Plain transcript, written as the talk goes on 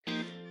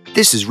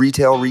This is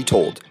Retail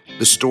Retold,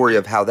 the story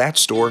of how that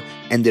store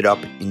ended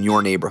up in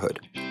your neighborhood.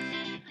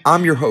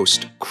 I'm your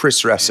host,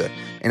 Chris Ressa,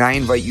 and I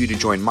invite you to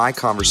join my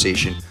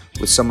conversation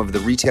with some of the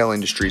retail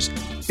industry's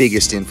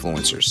biggest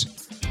influencers.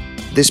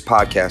 This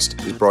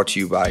podcast is brought to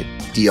you by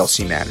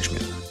DLC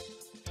Management.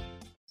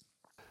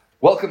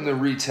 Welcome to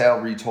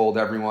Retail Retold,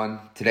 everyone.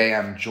 Today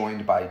I'm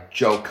joined by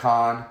Joe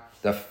Kahn,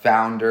 the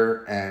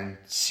founder and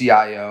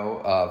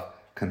CIO of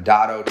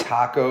Condado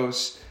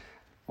Tacos.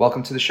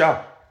 Welcome to the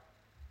show.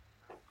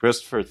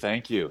 Christopher,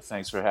 thank you.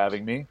 Thanks for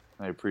having me.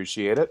 I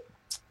appreciate it.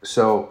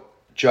 So,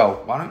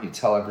 Joe, why don't you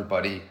tell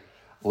everybody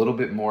a little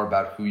bit more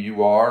about who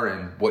you are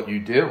and what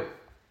you do?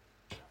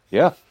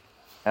 Yeah,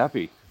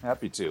 happy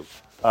to.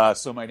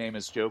 So my name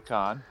is Joe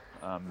Kahn.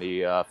 I'm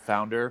the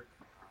founder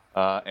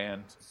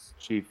and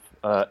chief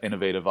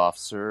innovative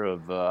officer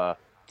of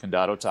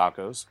Condado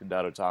Tacos.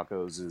 Condado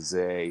Tacos is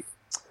a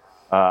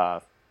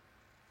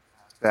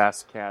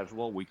fast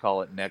casual, we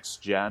call it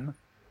next gen,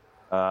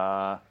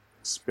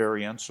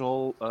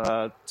 experiential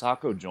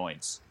taco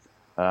joints.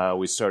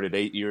 We started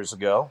 8 years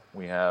ago.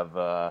 We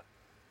have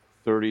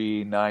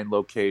 39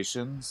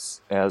 locations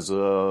as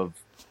of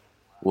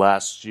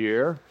last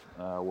year.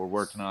 We're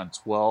working on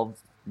 12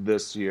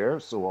 this year,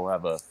 so we'll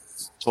have a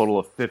total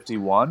of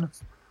 51.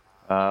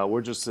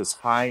 We're just this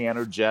high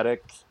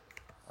energetic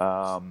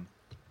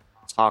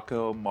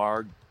taco,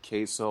 marg,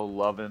 queso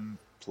loving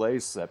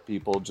place that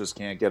people just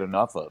can't get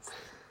enough of.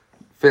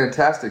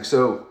 Fantastic.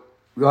 So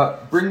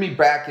bring me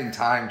back in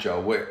time,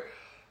 Joe.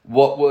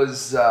 What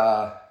was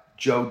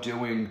Joe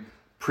doing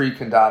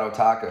pre-Condado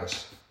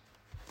Tacos?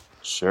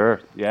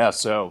 Sure. Yeah.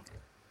 So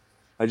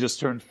I just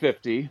turned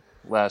 50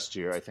 last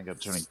year. I think I'm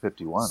turning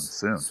 51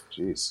 soon.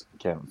 Jeez,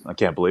 I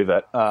can't believe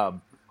that.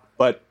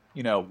 But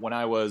you know, when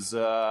I was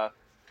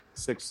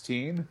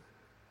 16,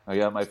 I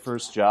got my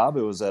first job.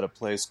 It was at a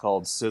place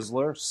called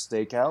Sizzler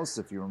Steakhouse,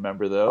 if you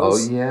remember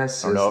those. Oh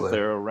yes. I don't know if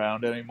they're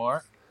around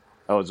anymore.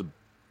 I was a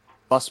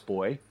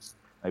busboy,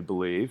 I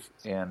believe,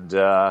 and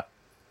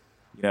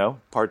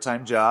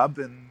part-time job,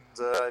 and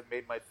I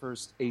made my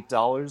first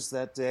 $8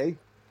 that day,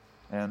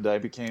 and I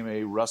became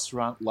a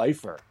restaurant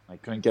lifer. I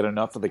couldn't get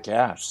enough of the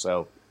cash,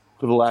 so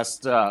for the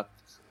last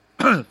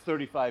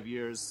 35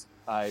 years,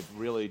 I've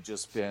really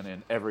just been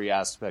in every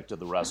aspect of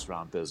the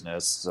restaurant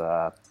business: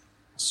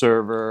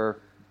 server,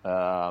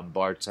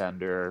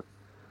 bartender,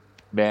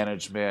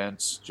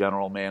 management,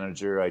 general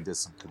manager. I did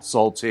some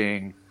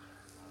consulting,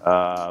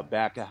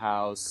 back of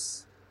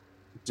house,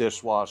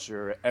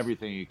 dishwasher,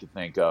 everything you could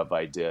think of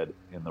I did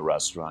in the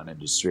restaurant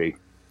industry.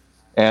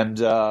 And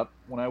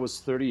when I was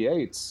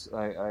 38,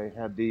 I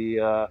had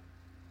the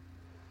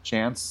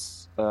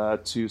chance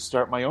to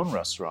start my own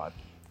restaurant.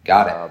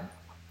 Got it.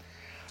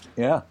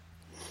 Yeah.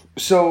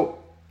 So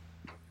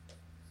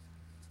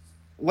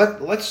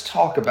let's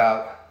talk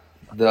about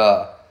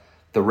the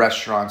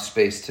restaurant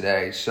space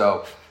today.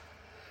 So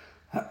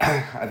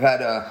I've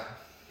had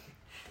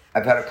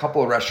a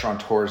couple of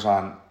restaurateurs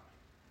on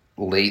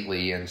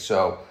lately, and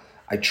so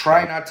I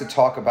try not to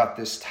talk about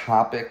this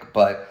topic,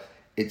 but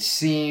it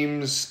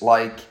seems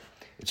like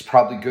it's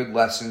probably good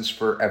lessons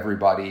for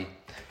everybody.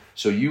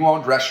 So you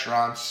owned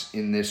restaurants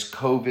in this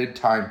COVID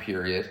time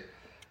period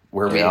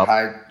where we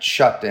had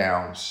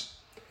shutdowns.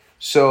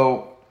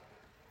 So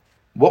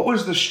what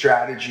was the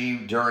strategy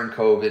during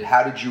COVID?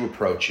 How did you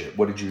approach it?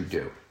 What did you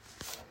do?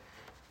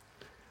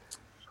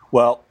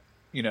 Well,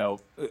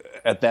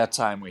 at that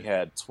time we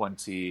had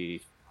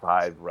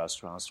 25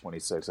 restaurants,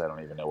 26. I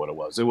don't even know what it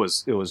was. It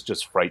was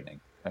just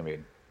frightening. I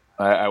mean,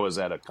 I was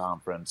at a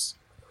conference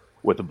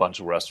with a bunch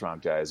of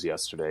restaurant guys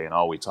yesterday, and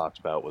all we talked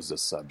about was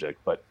this subject.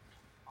 But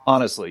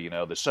honestly,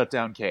 the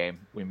shutdown came.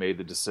 We made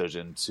the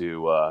decision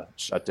to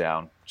shut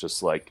down,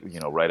 just like,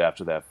 right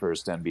after that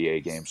first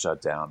NBA game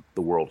shut down,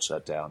 the world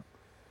shut down.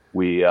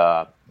 We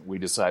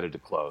decided to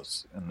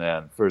close. And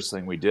then first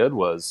thing we did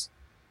was,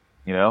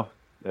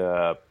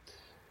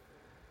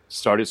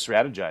 started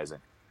strategizing.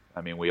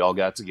 I mean, we all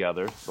got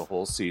together, the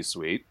whole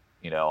C-suite,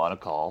 on a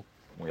call.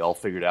 We all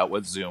figured out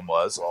what Zoom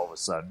was all of a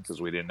sudden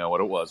because we didn't know what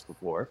it was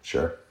before.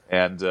 Sure.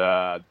 And,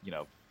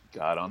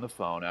 got on the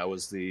phone. I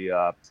was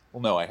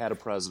I had a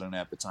president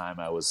at the time.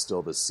 I was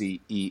still the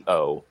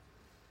CEO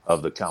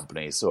of the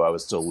company. So I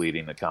was still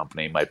leading the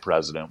company. My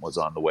president was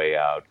on the way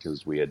out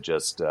because we had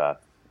just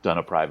done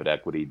a private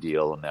equity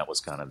deal, and that was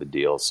kind of the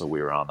deal. So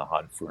we were on the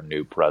hunt for a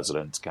new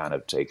president to kind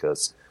of take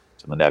us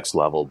to the next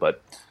level.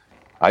 But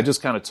I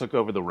just kind of took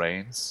over the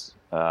reins,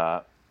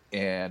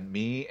 and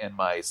me and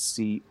my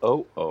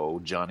COO,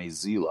 Johnny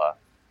Zila,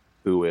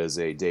 who is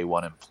a day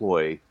one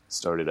employee,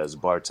 started as a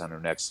bartender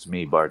next to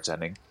me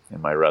bartending in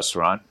my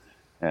restaurant,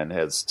 and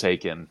has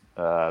taken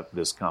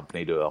this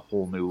company to a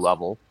whole new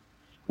level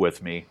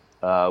with me.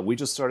 We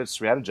just started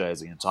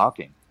strategizing and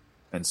talking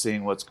and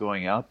seeing what's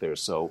going out there.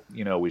 So,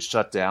 we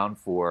shut down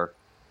for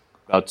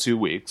about 2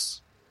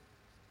 weeks,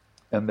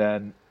 and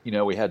then,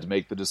 we had to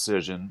make the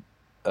decision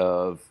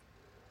of,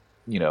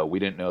 we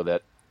didn't know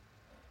that,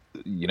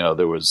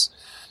 there was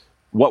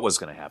what was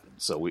going to happen.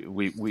 So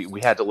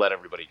we had to let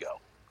everybody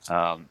go,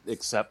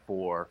 except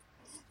for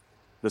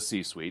the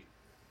C-suite.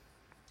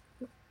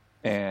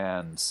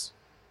 and,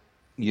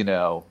 you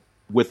know,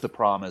 with the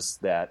promise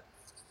that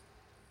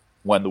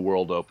when the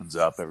world opens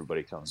up,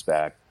 everybody comes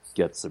back,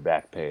 gets their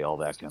back pay, all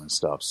that kind of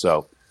stuff.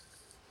 So,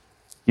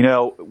 you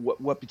know,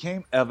 what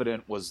became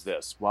evident was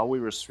this. While we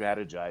were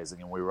strategizing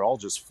and we were all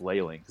just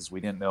flailing because we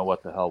didn't know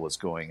what the hell was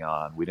going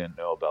on. We didn't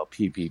know about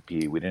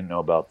PPP. We didn't know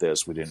about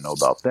this. We didn't know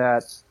about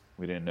that.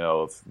 We didn't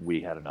know if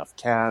we had enough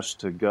cash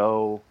to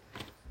go,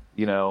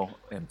 you know,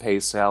 and pay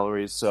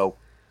salaries. So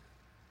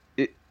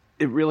it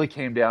really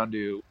came down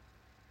to,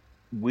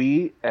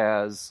 we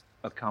as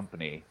a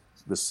company,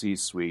 the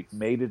C-suite,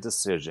 made a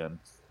decision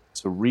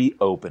to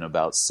reopen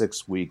about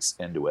 6 weeks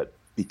into it,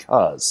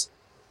 because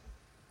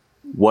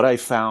what I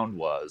found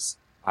was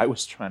I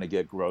was trying to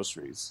get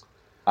groceries.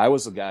 I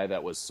was a guy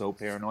that was so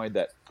paranoid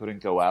that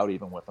couldn't go out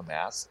even with a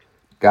mask.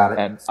 Got it.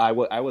 And I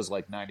was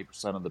like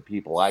 90% of the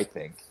people, I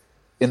think,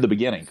 in the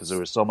beginning, because there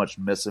was so much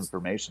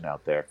misinformation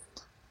out there,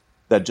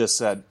 that just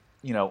said,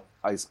 you know,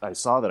 I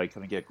saw that I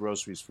couldn't get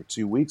groceries for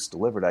 2 weeks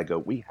delivered. I go,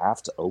 we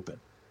have to open.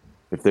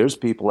 If there's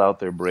people out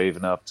there brave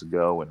enough to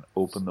go and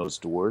open those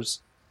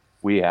doors,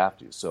 we have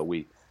to. So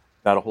we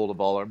got a hold of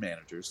all our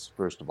managers,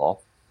 first of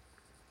all.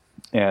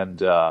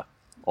 And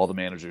all the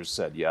managers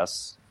said,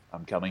 yes,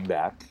 I'm coming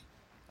back.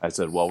 I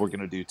said, well, we're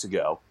going to do to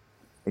go.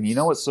 And you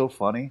know what's so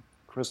funny,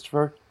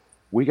 Christopher?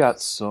 We got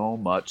so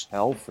much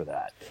hell for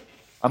that.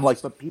 I'm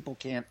like, but people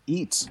can't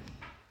eat.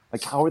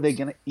 Like, how are they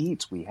going to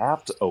eat? We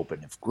have to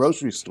open. If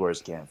grocery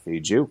stores can't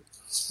feed you,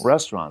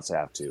 restaurants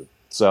have to.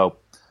 So,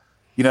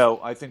 you know,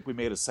 I think we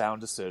made a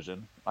sound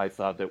decision. I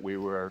thought that we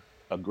were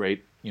a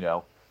great, you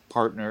know,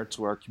 partner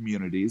to our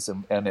communities,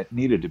 and it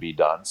needed to be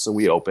done. So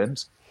we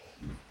opened.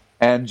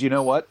 And you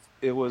know what?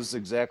 It was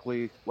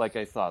exactly like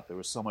I thought. There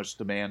was so much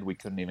demand, we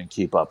couldn't even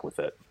keep up with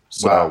it.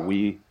 So Wow.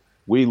 we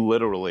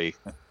literally,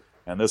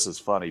 and this is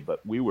funny,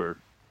 but we were,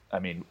 I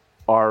mean,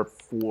 our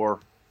 4-5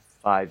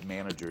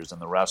 managers in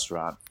the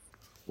restaurant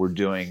were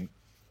doing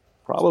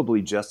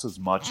probably just as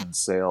much in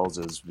sales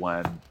as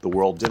when the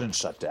world didn't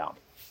shut down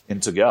in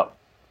to go.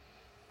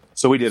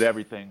 So we did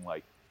everything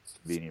like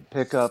convenient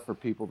pickup for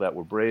people that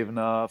were brave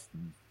enough,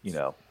 and, you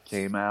know,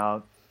 came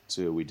out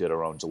to, we did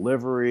our own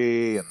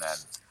delivery, and then,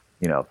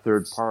 you know,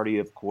 third party,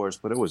 of course,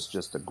 but it was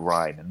just a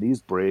grind. And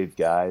these brave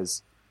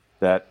guys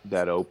that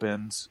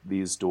opened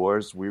these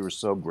doors, we were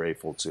so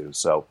grateful to.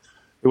 So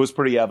it was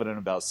pretty evident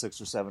about 6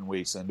 or 7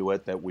 weeks into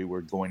it that we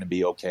were going to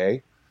be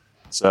okay.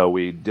 So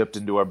we dipped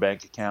into our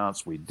bank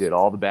accounts. We did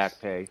all the back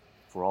pay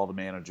for all the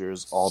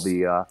managers. All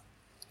the,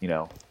 you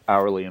know,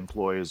 hourly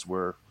employees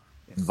were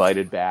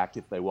invited back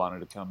if they wanted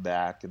to come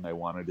back, and they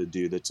wanted to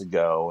do the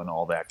to-go and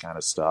all that kind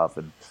of stuff.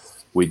 And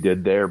we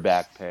did their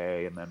back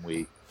pay, and then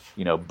we,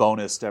 you know,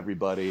 bonused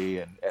everybody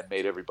and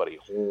made everybody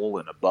whole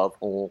and above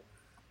whole.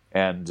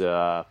 And,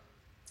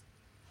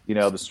 you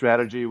know, the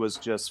strategy was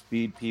just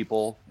feed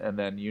people. And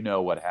then you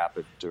know what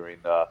happened during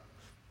the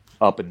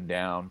up and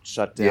down,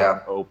 shut down,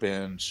 Yeah.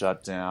 open,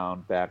 shut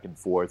down, back and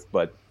forth.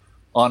 But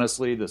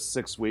honestly, the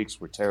 6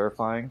 weeks were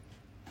terrifying.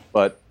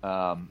 But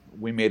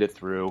we made it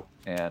through,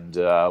 and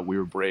we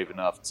were brave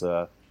enough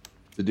to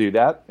do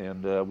that.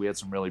 And we had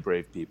some really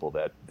brave people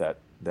that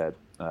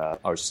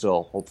are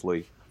still,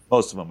 hopefully,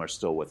 most of them are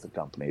still with the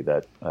company,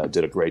 that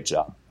did a great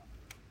job.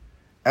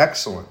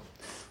 Excellent.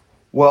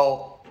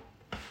 Well,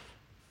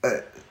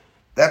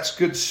 that's a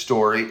good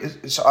story.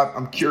 So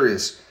I'm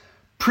curious.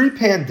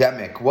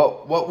 Pre-pandemic,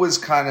 what was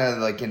kind of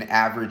like an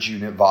average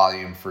unit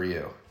volume for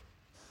you?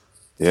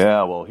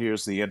 Yeah, well,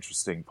 here's the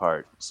interesting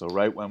part. So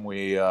right when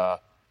we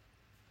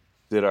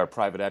did our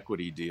private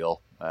equity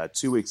deal,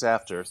 2 weeks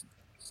after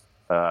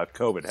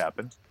COVID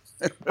happened,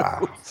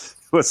 Wow. it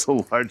was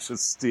the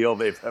largest deal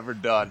they've ever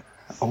done.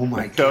 Oh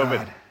my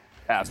COVID God.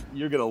 happened.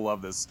 You're gonna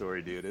love this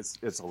story, dude.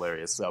 It's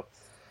hilarious. So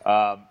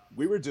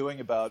we were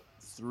doing about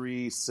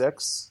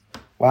 3.6,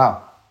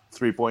 Wow.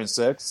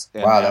 3.6,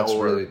 and Wow, now that's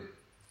really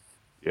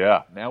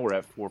now we're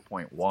at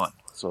 4.1.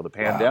 So the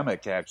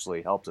pandemic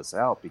actually helped us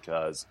out,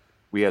 because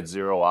we had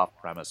zero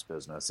off-premise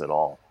business at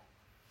all.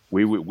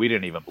 We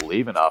didn't even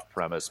believe in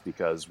off-premise,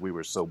 because we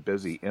were so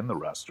busy in the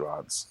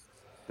restaurants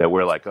that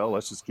we're like, oh,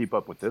 let's just keep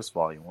up with this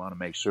volume. We want to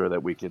make sure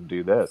that we can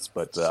do this.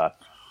 But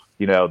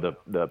you know,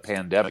 the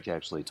pandemic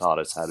actually taught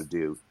us how to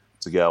do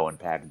to-go and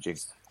packaging.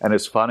 And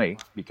it's funny,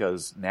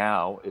 because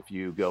now if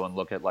you go and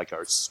look at like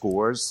our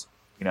scores,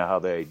 you know how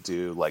they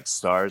do like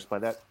stars by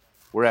that,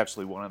 we're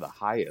actually one of the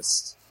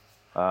highest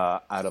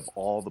out of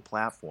all the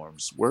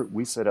platforms.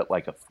 We sit at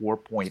like a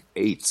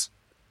 4.8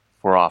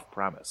 for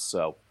off-premise.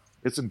 So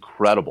it's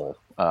incredible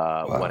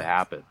what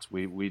happened.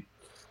 We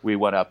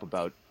went up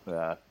about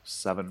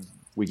 7.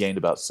 We gained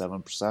about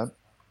 7% or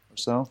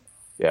so.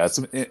 Yeah, it's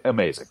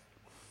amazing.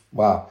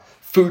 wow.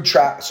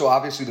 So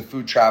obviously the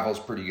food travel is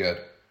pretty good.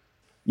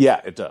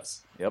 Yeah, it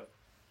does. Yep.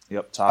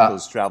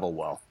 Tacos travel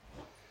well.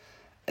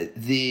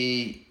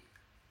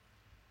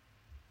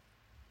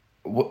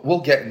 We'll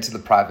get into the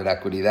private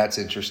equity. That's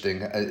interesting.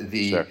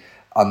 Sure.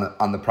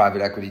 On the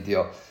private equity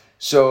deal.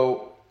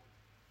 So,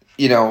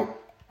 you know,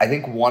 I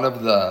think one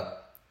of the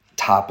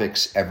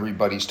topics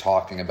everybody's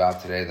talking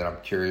about today that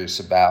I'm curious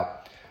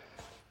about,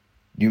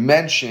 you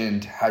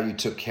mentioned how you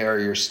took care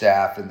of your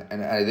staff,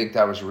 and I think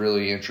that was a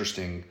really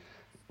interesting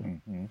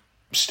Hmm.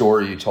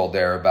 story you told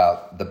there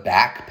about the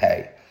back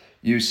pay.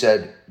 You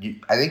said,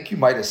 I think you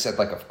might have said,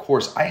 like, of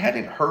course, I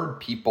hadn't heard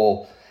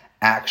people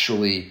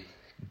actually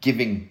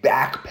giving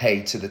back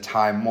pay to the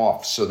time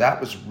off. So that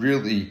was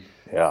really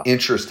Yeah.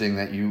 interesting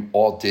that you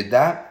all did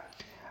that.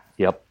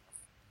 Yep.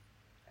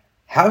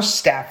 How's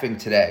staffing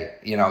today?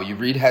 You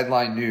read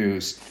headline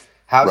news.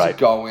 How's it Right.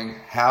 going?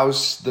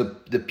 How's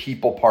the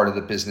people part of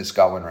the business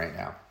going right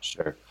now?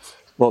 Sure.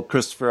 Well,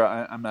 Christopher,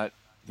 I'm not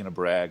going to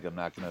brag. I'm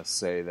not going to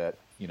say that,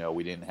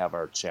 we didn't have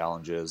our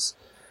challenges.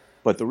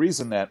 But the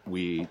reason that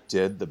we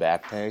did the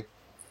back pay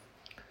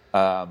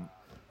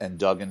and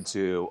dug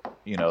into,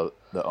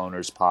 the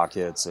owner's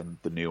pockets and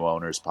the new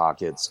owner's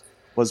pockets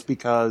was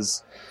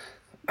because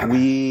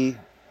we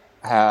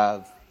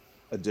have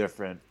a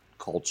different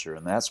culture,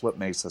 and that's what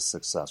makes us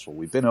successful.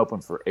 We've been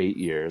open for 8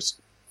 years.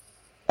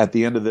 At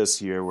the end of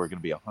this year, we're going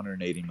to be a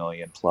 180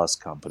 million plus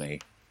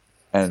company.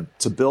 And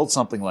to build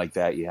something like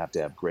that, you have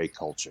to have great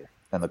culture.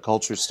 And the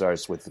culture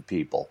starts with the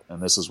people.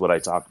 And this is what I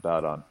talk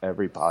about on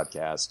every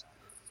podcast,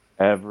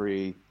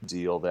 every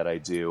deal that I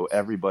do,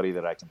 everybody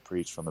that I can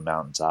preach from the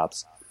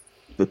mountaintops.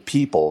 The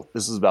people,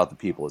 this is about the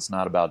people. It's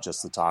not about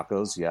just the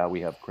tacos. Yeah, we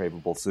have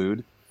craveable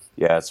food.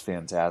 Yeah, it's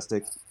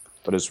fantastic.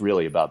 But it's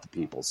really about the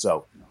people.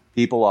 So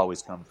people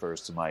always come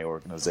first in my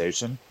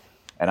organization.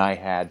 And I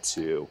had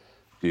to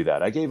do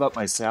that. I gave up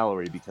my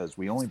salary because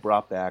we only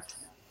brought back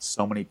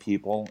so many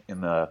people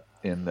in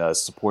the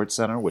support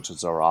center, which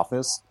is our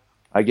office.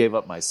 I gave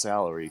up my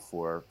salary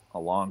for a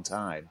long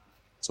time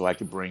so I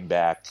could bring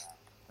back,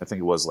 I think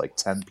it was like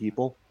 10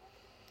 people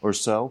or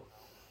so.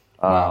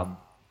 Wow.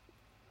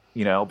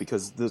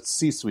 Because the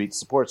C-suite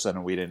support center,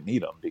 we didn't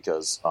need them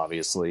because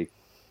obviously,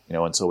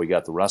 until we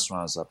got the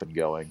restaurants up and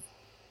going,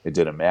 it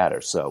didn't matter.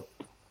 So,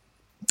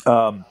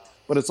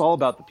 but it's all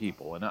about the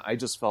people. And I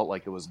just felt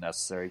like it was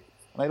necessary.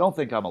 And I don't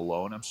think I'm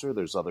alone. I'm sure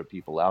there's other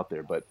people out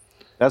there, but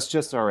that's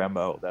just our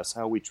MO. That's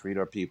how we treat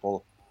our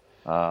people.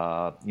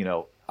 I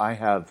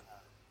have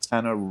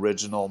 10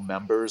 original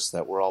members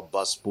that were all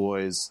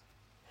busboys,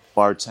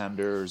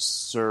 bartenders,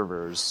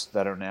 servers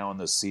that are now in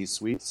the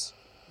C-suites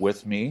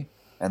with me.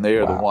 And they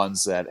are the Wow.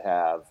 ones that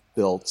have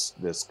built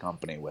this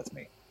company with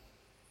me.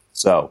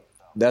 So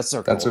that's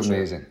our That's culture.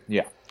 amazing.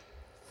 Yeah.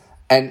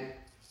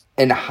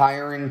 And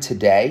hiring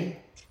today,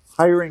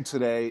 Hiring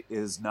today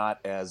is not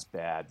as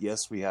bad.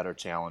 Yes, we had our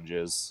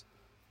challenges,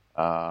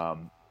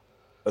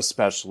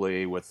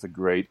 especially with the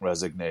great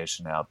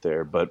resignation out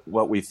there. But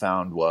what we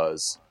found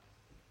was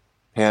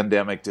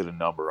pandemic did a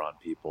number on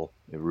people.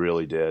 It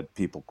really did.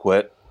 People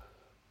quit.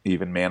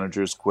 Even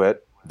managers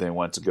quit. They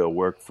went to go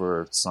work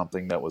for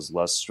something that was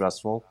less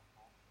stressful.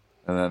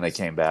 And then they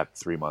came back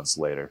 3 months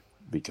later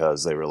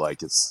because they were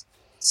like, it's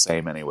the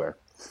same anywhere.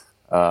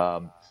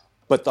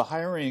 But the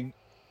hiring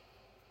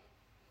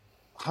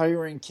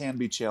can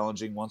be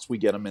challenging. Once we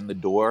get them in the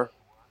door,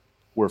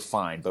 we're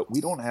fine. But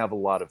we don't have a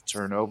lot of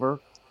turnover.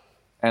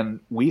 And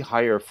we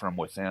hire from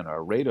within.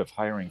 Our rate of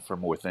hiring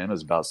from within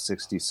is about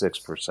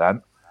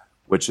 66%,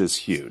 which is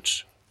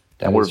huge.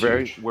 And that is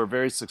huge. we're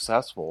very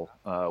successful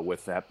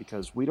with that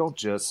because we don't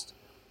just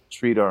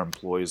treat our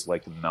employees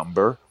like a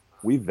number.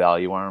 We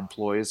value our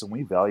employees and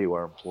we value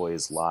our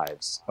employees'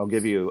 lives. I'll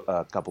give you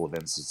a couple of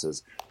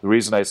instances. The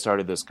reason I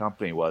started this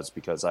company was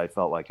because I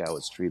felt like I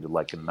was treated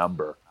like a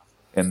number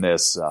in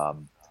this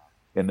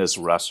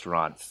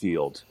restaurant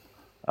field.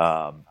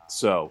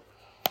 So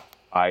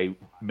I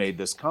made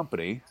this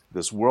company,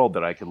 this world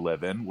that I could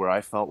live in, where I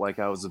felt like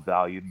I was a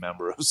valued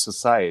member of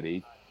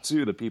society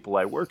to the people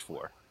I worked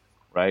for,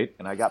 right?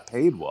 And I got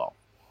paid well.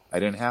 I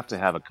didn't have to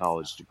have a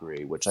college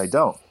degree, which I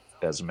don't,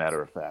 as a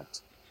matter of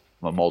fact.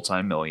 I'm a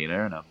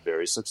multimillionaire and I'm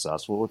very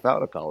successful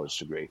without a college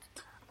degree.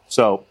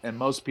 So, and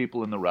most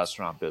people in the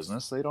restaurant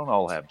business, they don't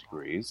all have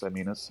degrees. I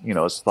mean,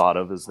 it's thought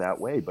of as that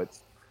way, but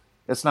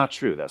it's not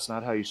true. That's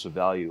not how you should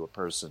value a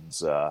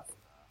person's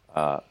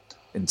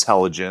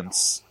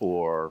intelligence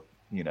or,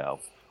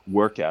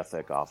 work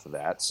ethic off of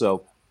that.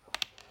 So,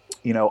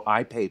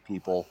 I pay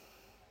people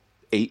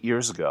 8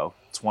 years ago,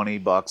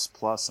 $20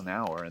 plus an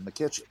hour in the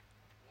kitchen.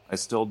 I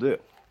still do.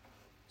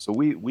 So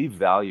we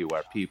value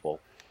our people.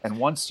 And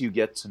once you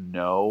get to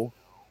know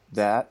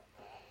that,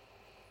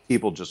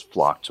 people just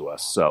flock to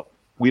us. So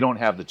we don't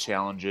have the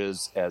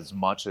challenges as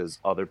much as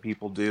other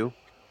people do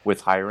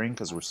with hiring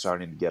because we're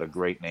starting to get a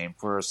great name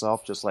for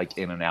ourselves, just like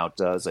In-N-Out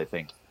does. I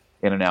think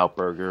In-N-Out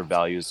Burger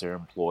values their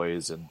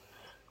employees and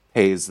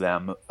pays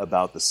them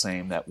about the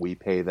same that we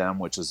pay them,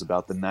 which is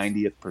about the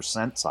 90th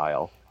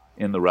percentile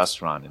in the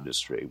restaurant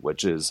industry,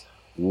 which is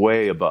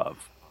way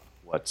above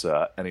what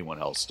anyone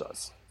else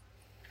does.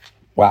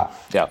 Wow.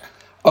 Yeah.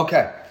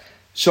 Okay.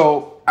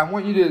 So I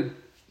want you to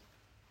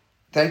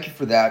thank you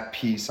for that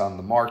piece on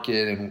the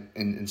market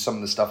and some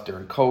of the stuff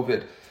during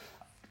COVID.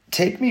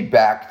 Take me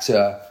back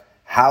to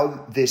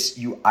how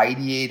you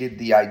ideated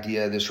the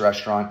idea of this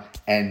restaurant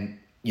and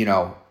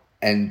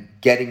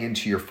getting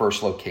into your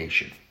first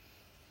location.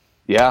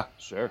 Yeah,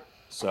 sure.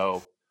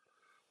 So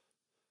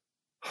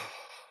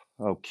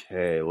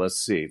Okay, let's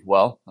see.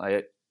 Well,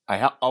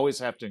 always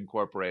have to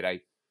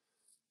incorporate.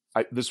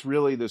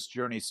 This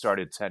journey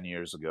started 10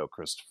 years ago,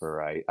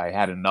 Christopher. I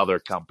had another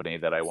company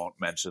that I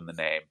won't mention the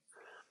name.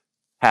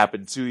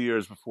 Happened 2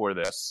 years before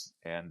this,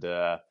 and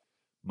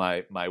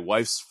my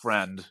wife's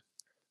friend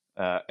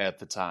at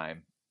the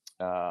time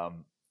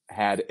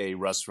had a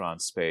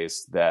restaurant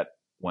space that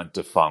went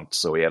defunct.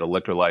 So he had a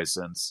liquor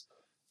license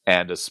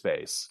and a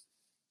space.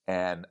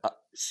 And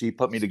she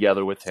put me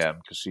together with him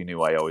because she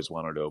knew I always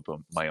wanted to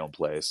open my own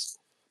place.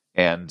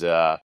 And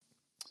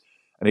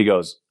he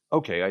goes,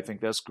 okay, I think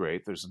that's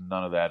great. There's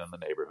none of that in the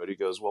neighborhood. He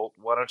goes, well,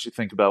 why don't you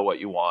think about what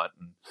you want?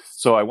 And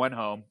so I went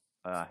home.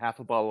 Half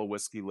a bottle of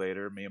whiskey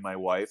later, me and my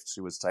wife, she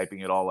was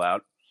typing it all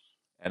out.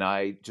 And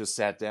I just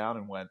sat down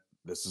and went,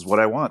 this is what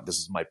I want. This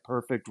is my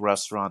perfect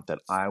restaurant that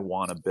I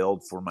want to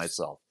build for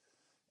myself.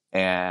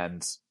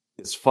 And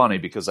it's funny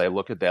because I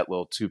look at that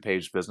little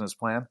 2-page business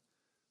plan.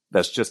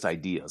 That's just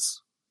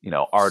ideas,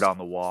 art on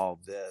the wall,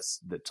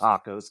 the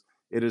tacos.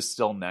 It is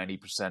still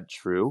 90%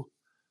 true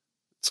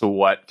to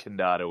what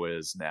Condado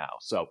is now.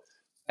 So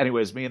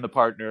anyways, me and the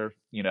partner,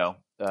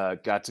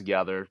 got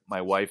together.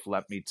 My wife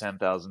lent me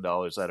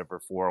 $10,000 out of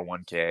her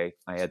 401k.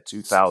 I had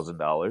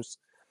 $2,000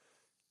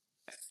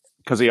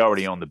 because he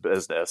already owned the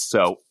business.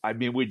 So, I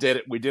mean, we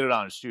did it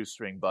on a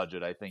shoestring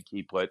budget. I think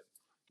he put,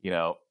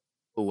 a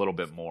little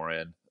bit more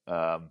in,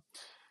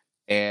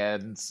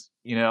 and,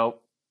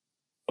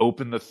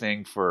 opened the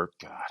thing for,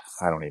 God,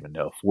 I don't even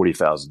know,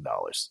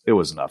 $40,000. It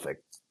was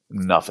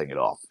nothing at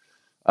all.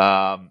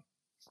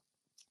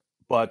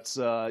 But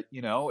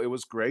it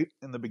was great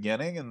in the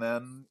beginning, and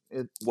then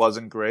it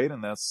wasn't great,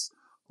 and that's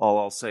all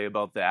I'll say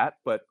about that.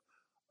 But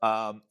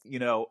I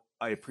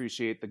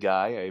appreciate the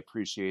guy. I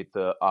appreciate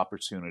the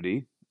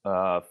opportunity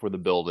for the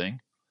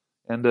building,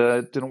 and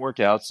it didn't work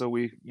out, so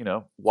we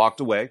walked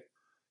away.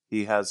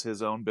 He has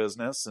his own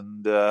business,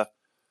 and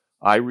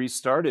I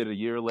restarted a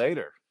year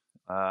later.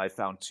 I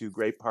found 2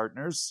 great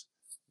partners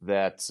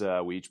that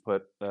we each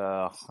put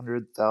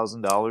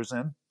 $100,000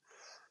 in,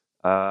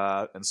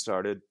 and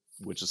started,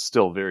 which is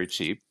still very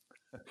cheap.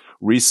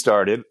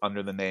 Restarted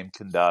under the name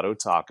Condado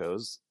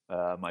Tacos,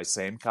 my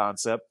same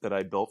concept that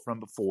I built from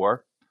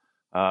before,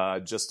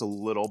 just a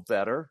little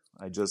better.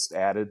 I just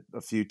added a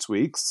few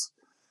tweaks,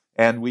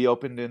 and we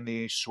opened in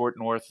the short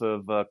north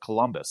of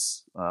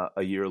Columbus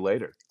a year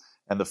later.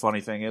 And the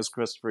funny thing is,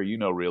 Christopher,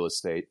 real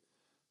estate.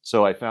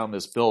 So I found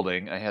this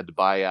building. I had to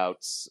buy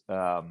out,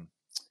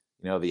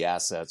 the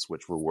assets,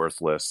 which were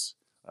worthless,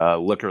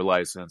 liquor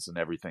license and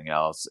everything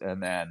else.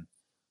 And then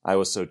I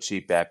was so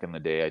cheap back in the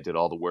day. I did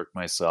all the work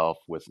myself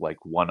with like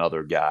one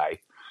other guy,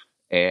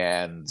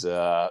 and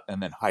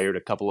then hired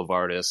a couple of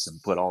artists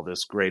and put all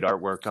this great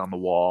artwork on the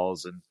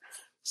walls and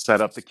set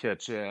up the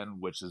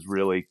kitchen, which is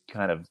really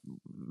kind of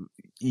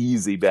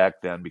easy back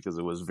then because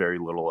it was very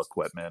little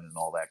equipment and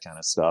all that kind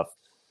of stuff.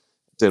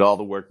 Did all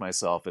the work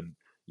myself, and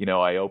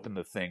I opened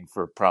the thing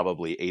for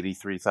probably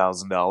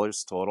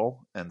 $83,000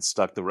 total and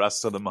stuck the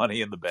rest of the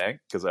money in the bank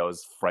because I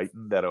was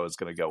frightened that I was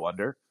going to go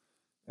under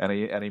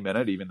any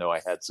minute, even though I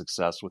had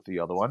success with the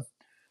other one.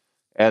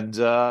 And,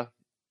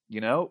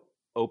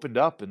 opened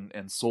up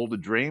and sold a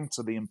dream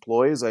to the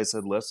employees. I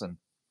said, listen,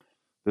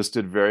 this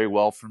did very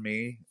well for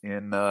me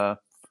in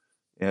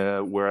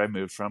where I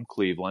moved from,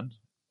 Cleveland.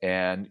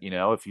 And,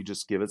 if you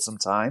just give it some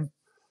time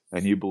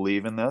and you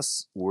believe in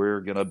this,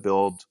 we're going to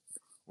build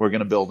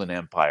an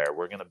empire.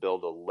 We're going to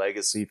build a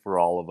legacy for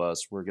all of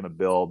us. We're going to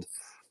build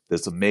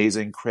this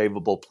amazing,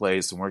 craveable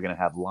place, and we're going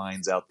to have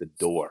lines out the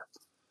door.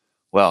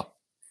 Well,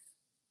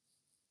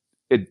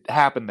 it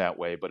happened that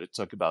way, but it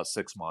took about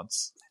 6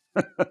 months.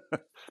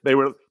 They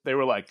were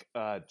like,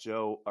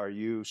 Joe, are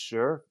you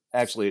sure?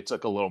 Actually, it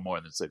took a little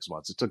more than 6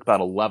 months. It took about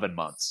 11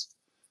 months.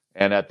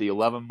 And at the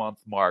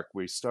 11-month mark,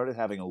 we started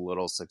having a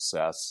little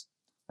success.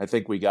 I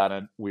think we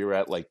were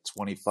at like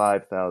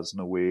 25,000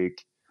 a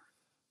week.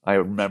 I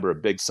remember a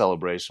big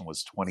celebration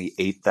was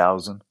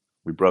 28,000.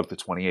 We broke the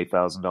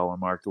 $28,000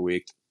 mark a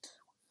week.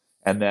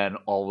 And then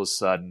all of a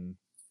sudden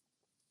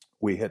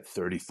we hit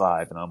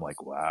 35, and I'm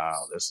like,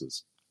 wow, this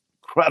is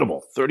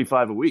incredible.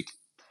 35 a week.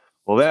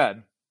 Well,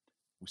 then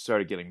we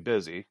started getting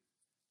busy,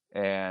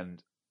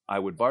 and I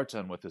would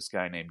bartend with this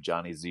guy named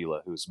Johnny Zila,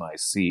 who's my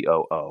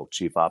COO,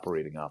 Chief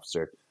Operating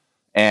Officer.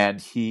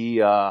 And he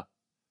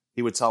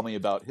would tell me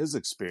about his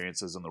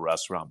experiences in the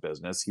restaurant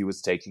business. He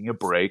was taking a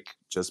break,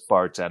 just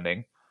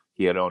bartending.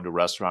 He had owned a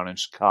restaurant in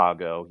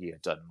Chicago. He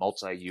had done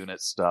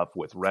multi-unit stuff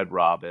with Red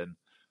Robin,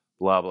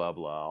 blah, blah,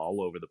 blah,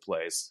 all over the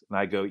place. And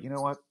I go, you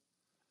know what?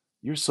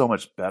 You're so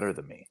much better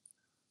than me.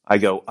 I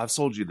go, I've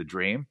sold you the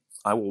dream.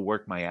 I will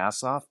work my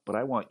ass off, but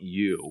I want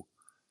you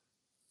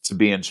to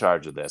be in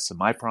charge of this. And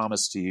my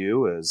promise to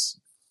you is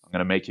I'm going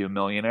to make you a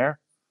millionaire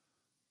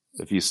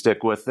if you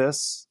stick with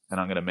this, and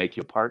I'm going to make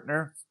you a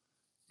partner,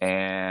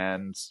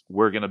 and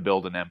we're going to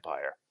build an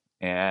empire.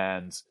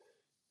 And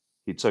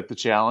he took the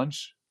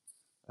challenge.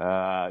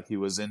 He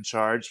was in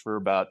charge for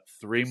about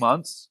 3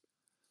 months,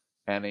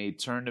 and he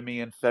turned to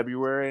me in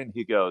February and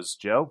he goes,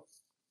 Joe,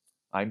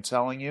 I'm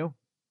telling you,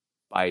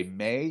 by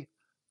May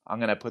I'm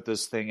going to put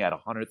this thing at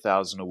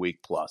 100,000 a week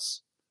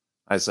plus.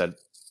 I said,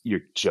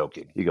 you're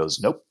joking. He goes,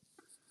 nope.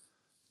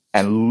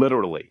 And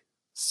literally,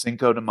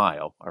 Cinco de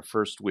Mayo, our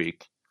first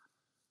week,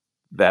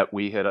 that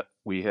we hit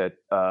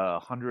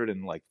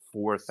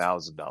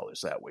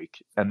 $104,000 that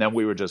week, and then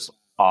we were just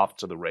off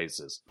to the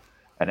races.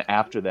 And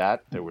after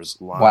that, there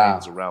was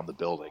lines Wow. around the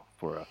building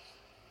for a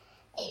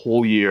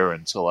whole year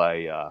until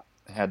I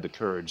had the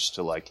courage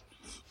to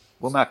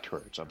well, not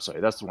courage. I'm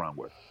sorry, that's the wrong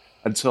word.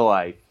 Until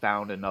I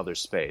found another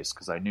space,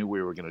 because I knew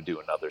we were going to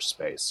do another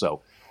space.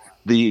 So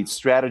the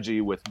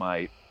strategy with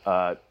my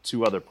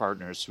two other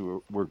partners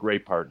who were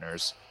great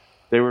partners,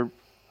 they were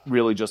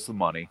really just the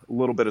money, a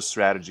little bit of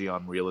strategy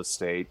on real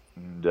estate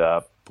and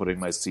putting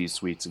my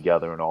C-suite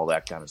together and all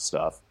that kind of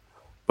stuff,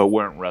 but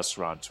weren't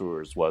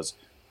restaurateurs.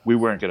 We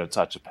weren't going to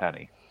touch a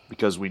penny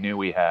because we knew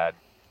we had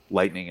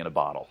lightning in a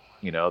bottle.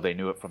 They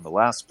knew it from the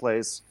last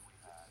place,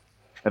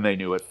 and they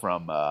knew it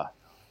from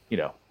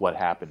what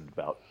happened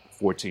about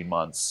 14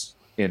 months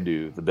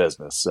into the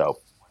business. So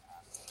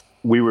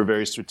we were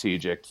very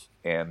strategic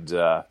and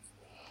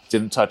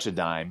didn't touch a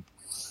dime.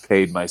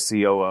 Paid my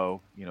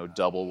COO,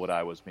 double what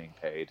I was being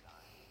paid,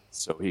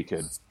 so he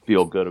could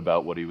feel good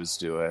about what he was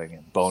doing,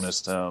 and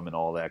bonused him and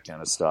all that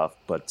kind of stuff.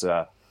 But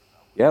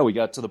we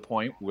got to the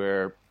point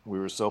where we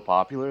were so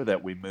popular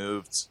that we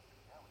moved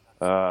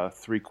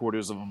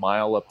 3/4 of a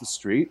mile up the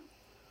street,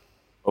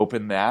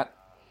 opened that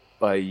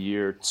by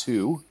year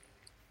 2,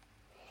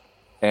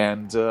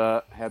 and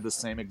had the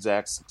same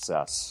exact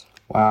success.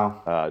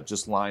 Wow.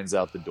 Just lines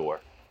out the door.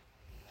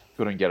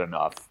 Couldn't get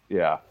enough.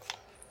 Yeah.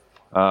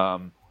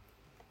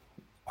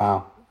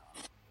 Wow.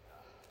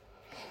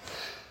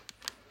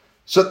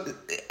 So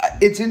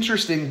it's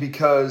interesting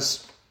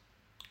because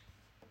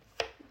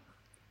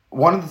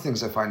one of the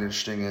things I find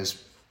interesting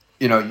is,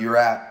 you're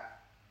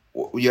at,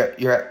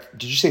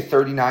 did you say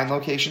 39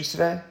 locations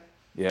today?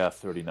 Yeah,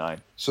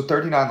 39. So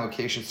 39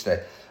 locations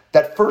today.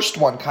 That first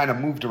one kind of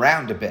moved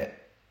around a bit.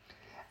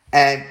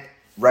 And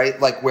right,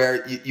 like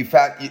where you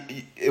found,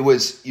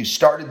 you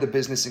started the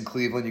business in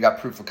Cleveland, you got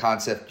proof of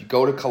concept, you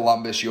go to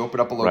Columbus, you open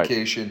up a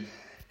location. Right.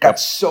 Got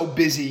so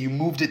busy, you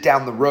moved it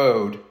down the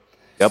road.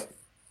 Yep.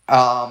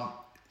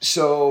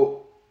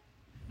 So,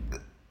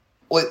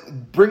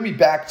 bring me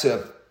back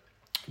to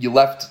you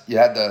left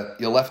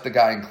the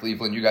guy in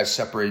Cleveland. You guys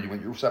separated. You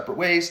went your separate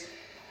ways,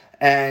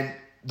 and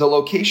the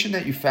location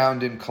that you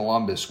found in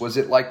Columbus, was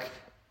it like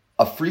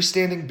a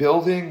freestanding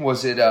building?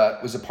 Was it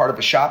part of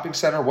a shopping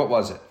center? What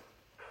was it?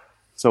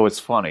 So it's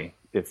funny.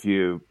 If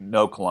you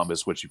know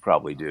Columbus, which you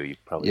probably do, you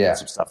probably know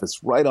some stuff.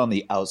 It's right on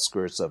the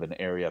outskirts of an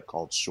area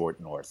called Short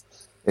North.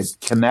 It's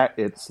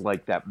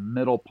like that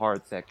middle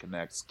part that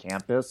connects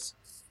campus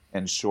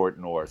and Short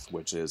North,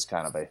 which is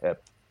kind of a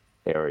hip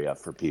area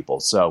for people.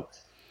 So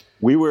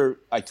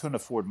I couldn't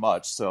afford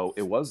much. So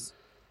it was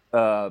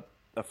a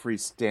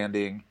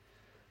freestanding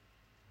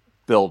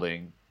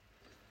building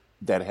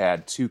that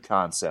had 2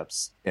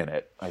 concepts in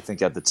it. I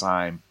think at the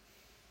time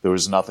there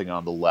was nothing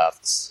on the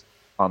left.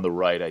 On the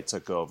right, I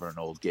took over an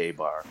old gay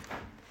bar.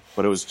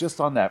 But it was just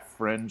on that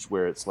fringe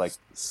where it's like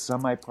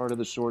semi part of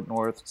the Short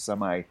North,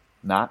 semi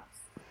not.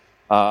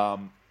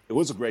 It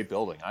was a great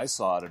building. I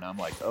saw it and I'm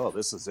like, oh,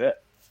 this is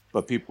it.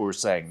 But people were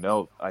saying,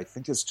 no, I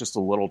think it's just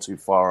a little too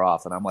far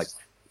off. And I'm like,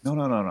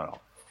 no.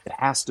 It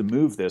has to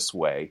move this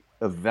way.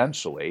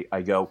 Eventually,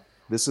 I go,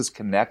 this is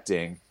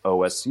connecting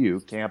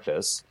OSU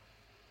campus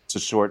to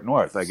Short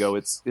North. I go,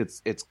 it's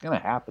going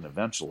to happen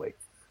eventually.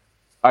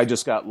 I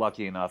just got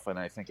lucky enough, and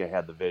I think I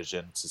had the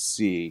vision to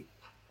see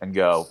and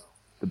go,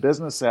 the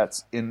business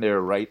that's in there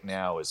right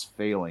now is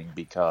failing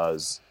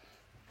because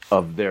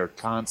of their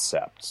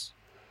concepts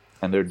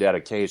and their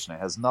dedication.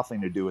 It has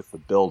nothing to do with the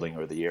building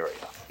or the area.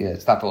 Yeah,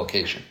 it's not the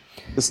location.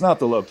 It's not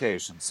the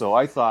location. So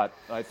I thought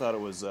it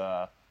was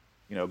a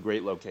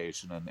great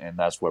location, and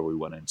that's where we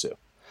went into.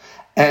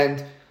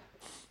 And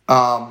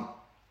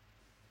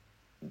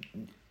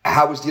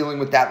how was dealing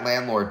with that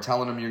landlord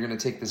telling him you're going to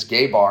take this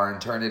gay bar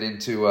and turn it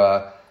into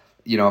a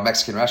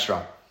Mexican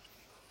restaurant?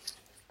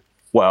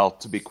 Well,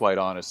 to be quite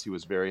honest, he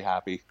was very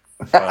happy.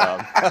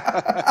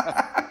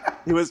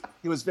 He was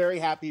very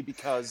happy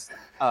because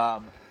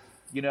it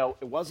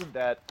wasn't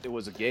that it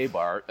was a gay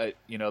bar.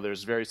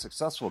 There's very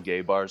successful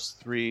gay bars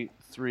three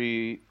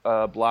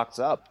blocks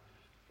up.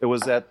 It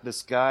was that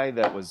this guy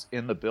that was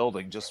in the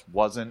building just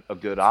wasn't a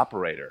good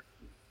operator.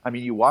 I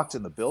mean, you walked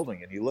in the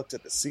building and you looked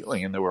at the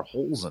ceiling and there were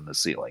holes in the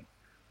ceiling.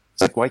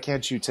 It's like, why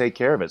can't you take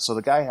care of it? So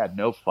the guy had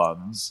no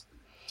funds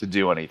to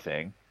do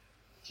anything.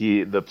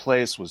 The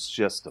place was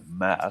just a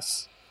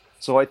mess.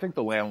 So I think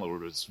the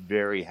landlord was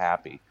very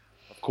happy.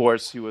 Of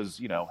course, he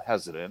was,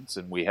 hesitant,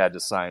 and we had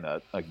to sign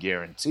a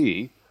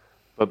guarantee.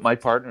 But my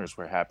partners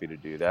were happy to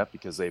do that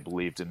because they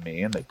believed in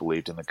me and they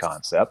believed in the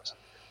concept.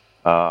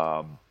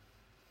 But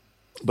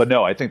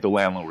no, I think the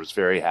landlord was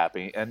very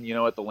happy. And you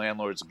know what? The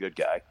landlord's a good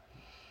guy.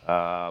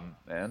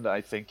 And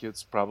I think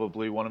it's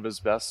probably one of his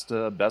best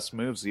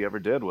moves he ever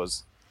did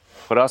was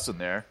put us in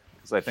there,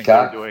 because I think they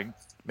were doing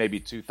maybe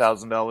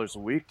 $2,000 a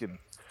week, and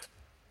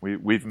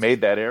we've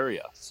made that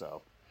area.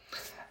 So,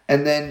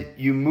 and then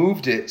you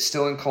moved it,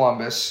 still in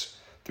Columbus,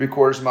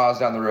 3/4 miles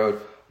down the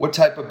road. What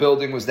type of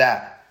building was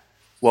that?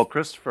 Well,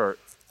 Christopher,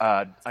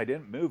 I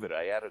didn't move it.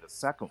 I added a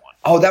second one.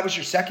 Oh, that was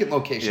your second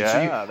location.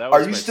 Yeah, So that was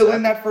are you my still in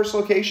second. that first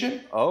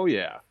location? Oh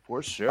yeah,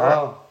 for sure.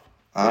 Oh,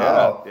 Yeah,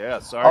 oh, yeah.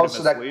 Sorry to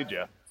so mislead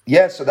you.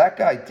 yeah. So that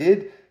guy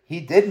did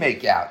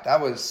make out.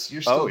 You're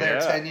still Oh there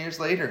yeah, 10 years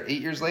later,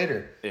 8 years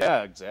later.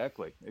 yeah.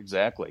 Exactly.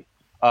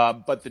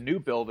 But the new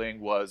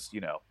building was,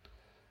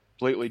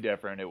 completely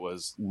different. It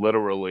was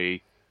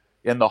literally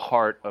in the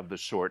heart of the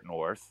short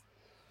north,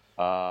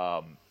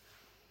 um,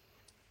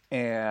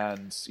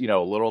 and a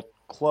little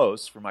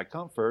close for my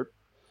comfort.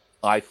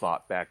 I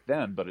thought back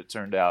then, but it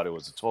turned out it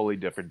was a totally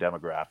different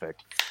demographic.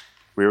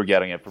 We were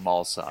getting it from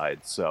all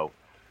sides. So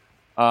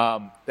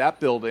that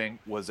building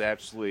was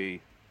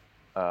actually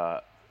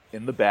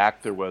in the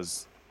back. It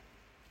was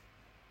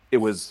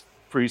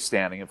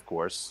freestanding, of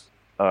course.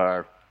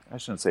 I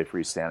shouldn't say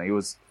freestanding. It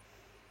was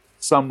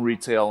some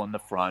retail in the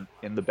front.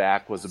 In the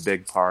back was a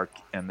big park,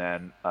 and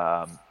then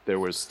there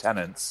was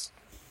tenants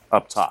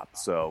up top.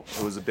 So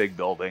it was a big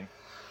building.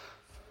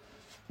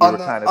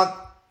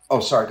 Oh,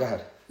 sorry. Go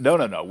ahead.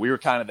 No. We were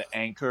kind of the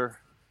anchor.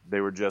 They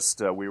were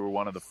just we were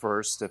one of the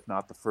first, if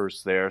not the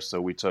first, there.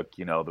 So we took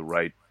the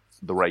right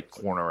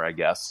corner, I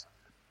guess,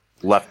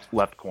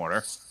 left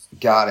corner.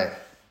 Got it.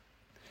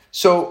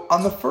 So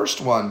on the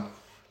first one,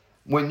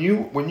 when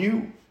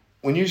you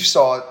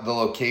saw the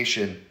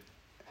location,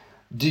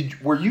 did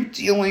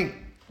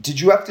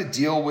you have to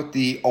deal with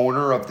the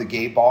owner of the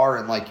gay bar,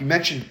 and like you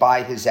mentioned,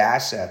 buy his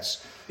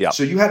assets? Yeah.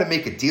 So you had to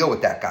make a deal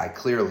with that guy,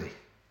 clearly.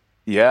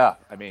 Yeah,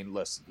 I mean,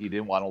 listen, he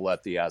didn't want to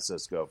let the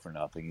assets go for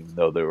nothing, even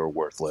though they were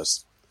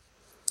worthless.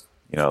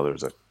 There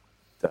was a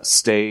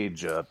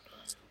stage,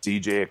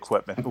 DJ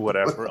equipment,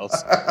 whatever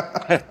else.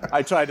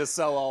 I tried to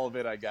sell all of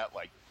it. I got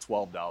like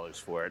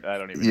 $12 for it. I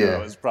don't even know.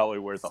 It was probably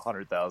worth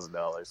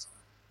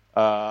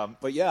 $100,000.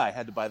 But yeah, I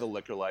had to buy the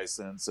liquor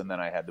license, and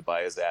then I had to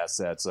buy his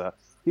assets.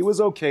 He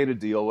was okay to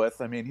deal with.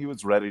 I mean, he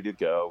was ready to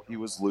go. He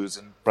was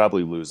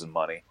probably losing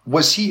money.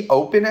 Was he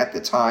open at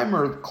the time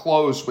or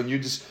closed when you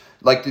just...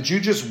 Like, did you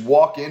just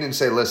walk in and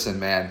say, listen,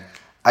 man,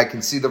 I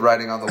can see the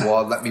writing on the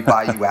wall. Let me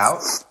buy you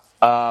out?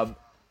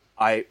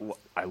 I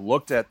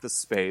looked at the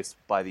space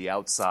by the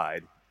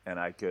outside, and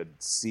I could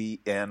see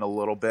in a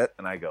little bit,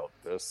 and I go,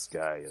 this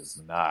guy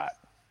is not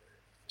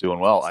doing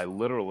well. I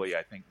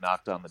think,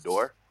 knocked on the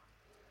door,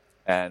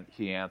 and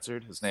he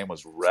answered. His name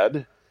was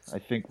Red. I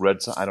think Red.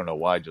 I don't know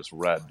why, just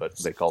Red, but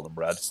they called him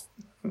Red.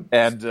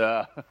 And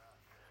I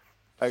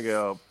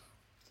go,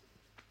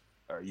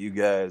 are you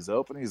guys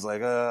open? He's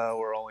like,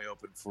 we're only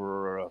open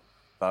for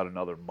about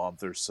another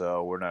month or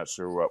so. We're not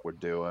sure what we're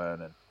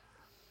doing. And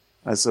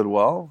I said,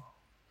 well,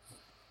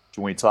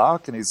 can we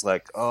talk? And he's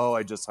like, oh,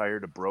 I just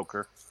hired a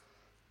broker.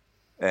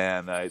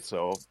 And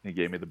so he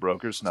gave me the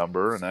broker's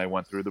number, and I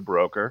went through the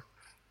broker.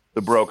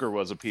 The broker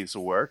was a piece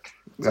of work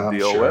to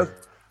deal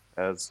with,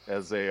 as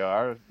they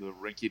are, the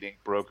rinky-dink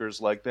brokers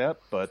like that.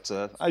 But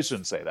I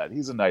shouldn't say that.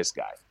 He's a nice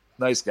guy,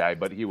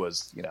 but he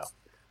was, it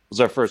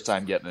was our first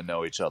time getting to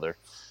know each other.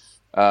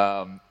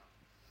 But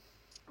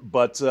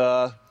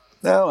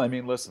no, I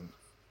mean, listen,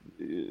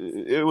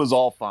 it was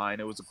all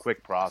fine. It was a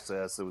quick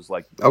process. It was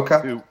like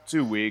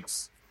 2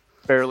 weeks,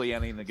 barely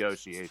any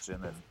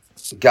negotiation. And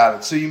got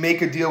it. So you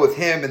make a deal with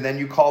him, and then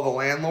you call the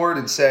landlord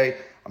and say,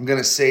 I'm going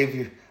to save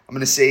you. I'm going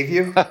to save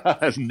you.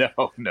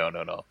 No.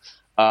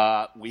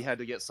 We had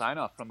to get sign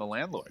off from the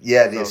landlord.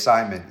 Yeah. The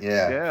assignment.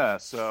 Yeah. Yeah.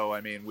 So,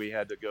 I mean, we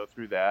had to go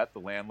through that. The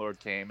landlord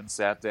came and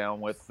sat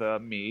down with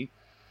me.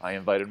 I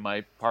invited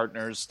my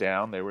partners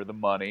down. They were the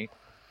money,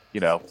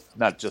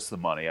 not just the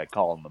money. I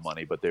call them the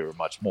money, but they were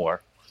much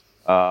more.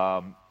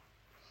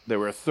 They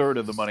were a third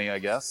of the money, I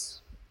guess.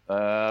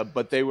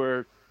 But they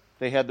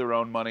had their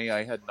own money.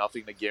 I had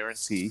nothing to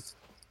guarantee.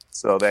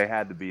 So they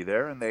had to be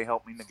there, and they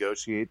helped me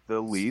negotiate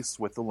the lease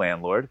with the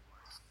landlord.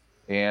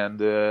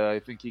 And I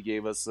think he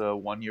gave us a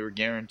 1-year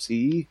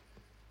guarantee,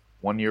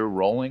 1 year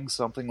rolling,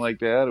 something like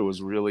that. It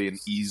was really an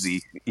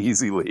easy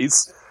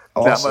lease.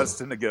 Awesome. Not much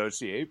to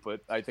negotiate,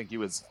 but I think he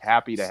was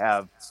happy to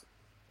have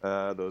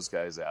those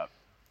guys out.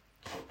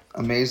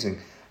 Amazing.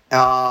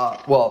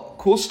 Well,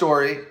 cool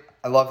story.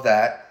 I love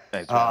that.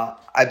 Thanks,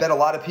 I bet a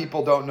lot of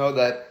people don't know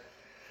that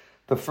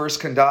the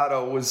first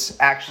Condado was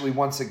actually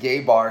once a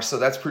gay bar, so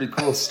that's a pretty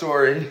cool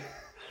story.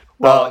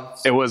 Well,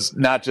 it was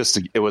not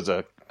just it was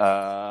a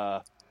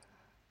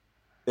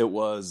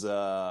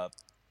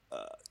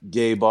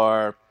gay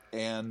bar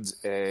and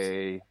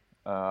a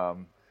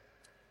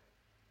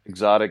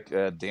exotic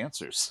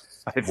dancers,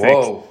 I think.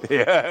 Whoa.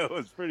 Yeah, it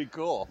was pretty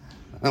cool.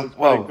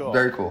 Whoa, cool.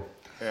 Very cool.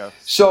 Yeah.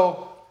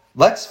 So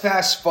let's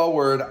fast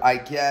forward, I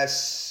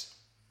guess,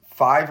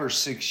 5 or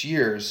 6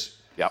 years.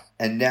 Yep.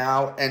 And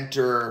now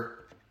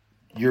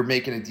you're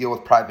making a deal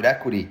with private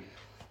equity.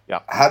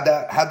 Yeah. How'd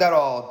that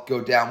all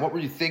go down? What were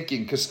you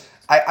thinking? Because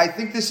I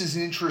think this is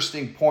an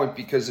interesting point,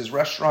 because as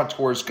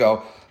restaurateurs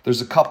go,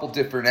 there's a couple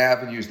different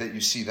avenues that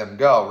you see them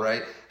go,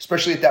 right?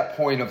 Especially at that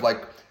point of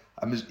like,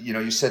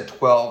 you said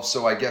 12.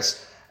 So I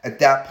guess at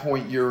that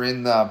point you're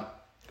in the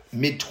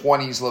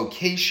mid-20s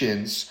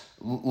locations,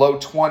 low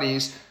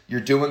 20s,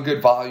 you're doing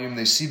good volume,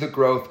 they see the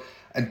growth,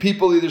 and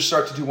people either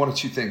start to do one of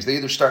two things. They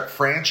either start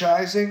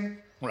franchising,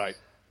 Right.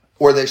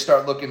 or they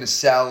start looking to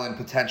sell and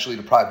potentially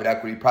to private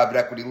equity. Private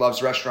equity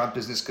loves restaurant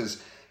business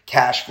because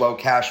cash flow,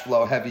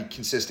 heavy,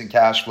 consistent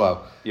cash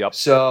flow. Yep.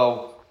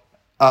 So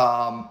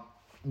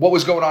what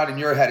was going on in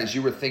your head as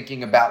you were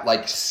thinking about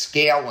like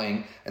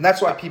scaling? And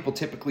that's why people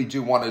typically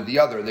do one or the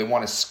other. They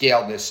want to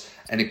scale this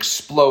and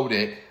explode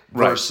it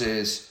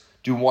versus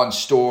do one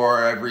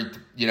store every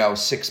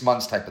 6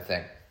 months type of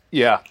thing.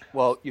 Yeah.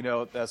 Well,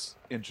 that's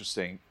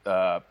interesting.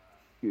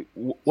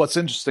 What's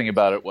interesting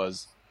about it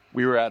was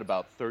we were at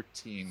about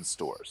 13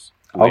 stores,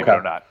 believe it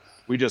or not.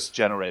 We just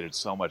generated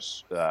so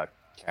much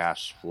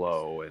cash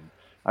flow. And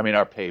I mean,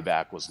 our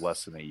payback was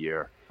less than a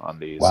year on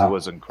these. Wow. It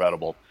was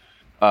incredible.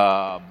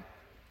 But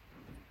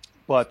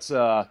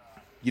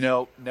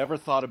never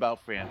thought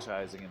about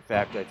franchising. In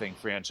fact, I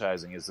think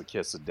franchising is the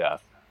kiss of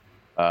death,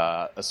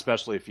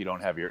 especially if you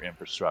don't have your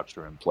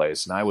infrastructure in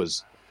place. And I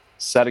was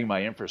setting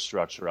my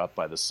infrastructure up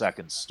by the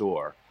second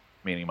store,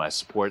 meaning my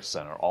support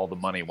center. All the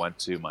money went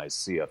to my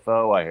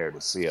CFO. I hired a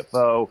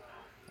CFO.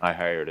 I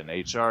hired an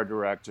HR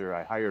director.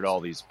 I hired all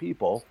these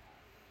people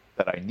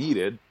that I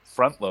needed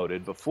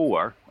front-loaded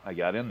before I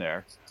got in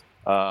there.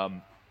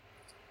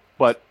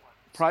 But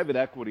private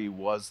equity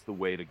was the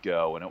way to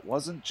go. And it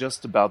wasn't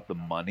just about the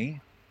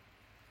money.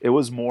 It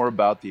was more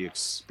about the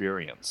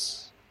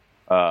experience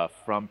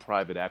from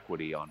private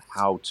equity on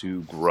how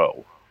to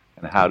grow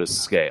and how to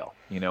scale.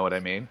 You know what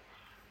I mean?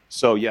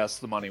 So yes,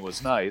 the money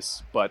was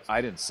nice, but I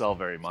didn't sell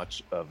very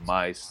much of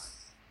my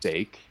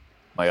stake.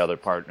 My other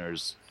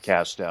partners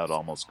cashed out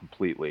almost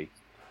completely.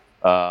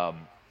 No,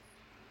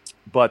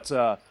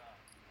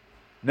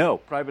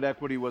 private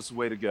equity was the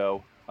way to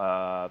go.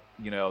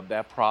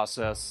 That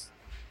process,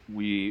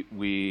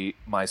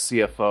 my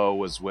CFO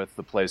was with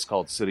the place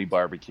called City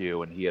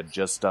Barbecue, and he had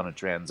just done a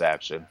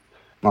transaction.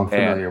 I'm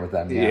familiar with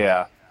them.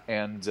 Yeah.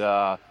 And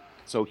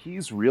so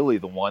he's really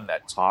the one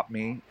that taught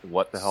me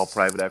what the hell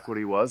private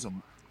equity was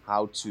and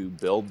how to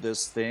build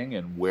this thing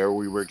and where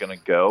we were going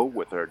to go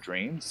with our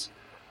dreams.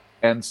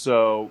 And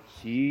so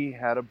he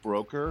had a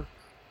broker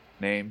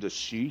named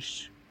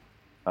Ashish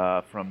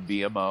from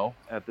BMO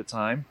at the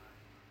time,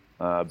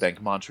 Bank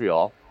of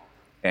Montreal.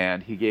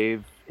 And he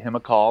gave him a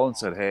call and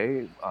said,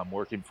 "Hey, I'm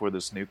working for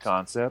this new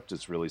concept.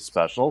 It's really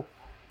special.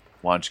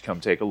 Why don't you come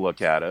take a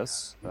look at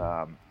us?"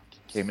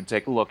 Came and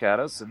take a look at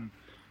us. And,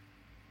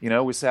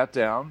 we sat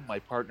down. My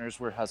partners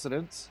were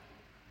hesitant.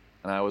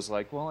 And I was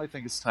like, well, I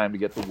think it's time to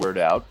get the word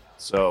out.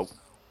 So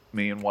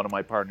me and one of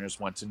my partners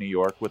went to New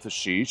York with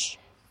Ashish.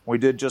 We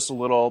did just a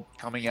little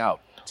coming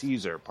out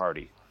teaser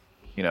party,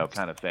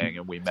 kind of thing.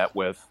 And we met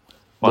with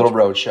little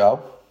road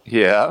show.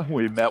 Yeah,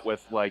 we met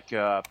with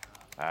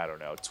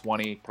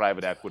 20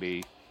 private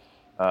equity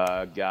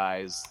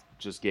guys.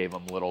 Just gave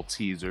them little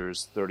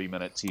teasers,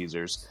 30-minute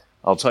teasers.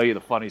 I'll tell you the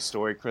funny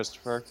story,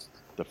 Christopher.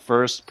 The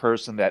first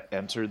person that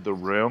entered the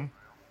room,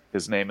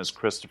 his name is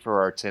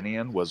Christopher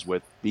Artinian, was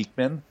with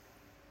Beekman.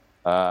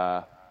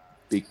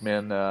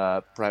 Beekman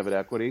Private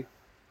Equity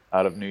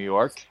out of New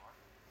York.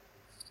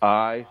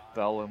 I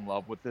fell in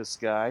love with this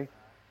guy.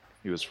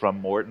 He was from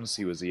Morton's.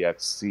 He was the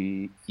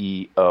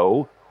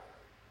ex-CEO,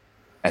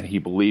 and he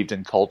believed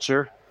in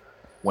culture.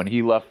 When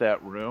he left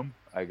that room,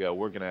 I go,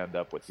 we're going to end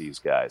up with these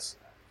guys.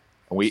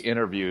 And we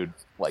interviewed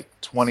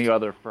 20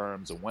 other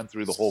firms and went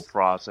through the whole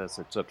process.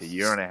 It took a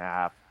year and a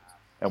half,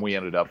 and we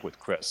ended up with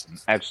Chris. And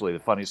actually, the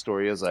funny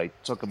story is I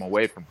took him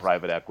away from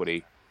private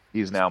equity.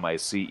 He's now my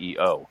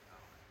CEO.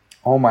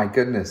 Oh, my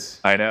goodness.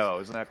 I know.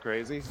 Isn't that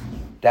crazy?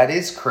 That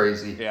is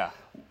crazy. Yeah.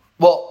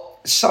 Well,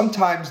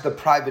 sometimes the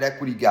private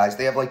equity guys,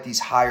 they have these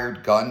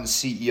hired gun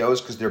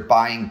CEOs because they're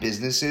buying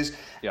businesses.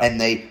 Yep. And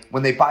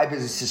when they buy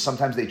businesses,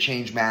 sometimes they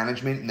change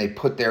management and they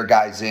put their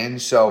guys in.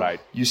 So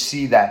You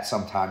see that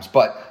sometimes.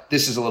 But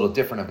this is a little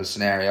different of a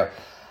scenario.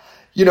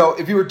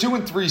 If you were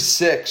doing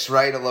 3.6,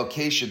 right, a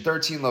location,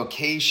 13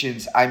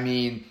 locations, I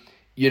mean,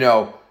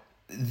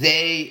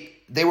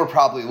 they were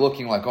probably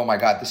looking like, oh my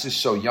God, this is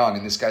so young.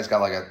 And this guy's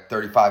got a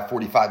 $35,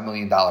 $45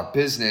 million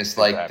business.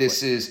 Exactly.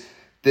 This is,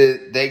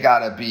 they got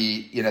to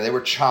be, they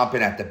were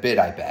chomping at the bit,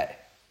 I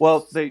bet.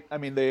 Well, I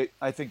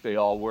think they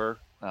all were,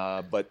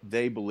 but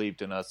they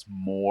believed in us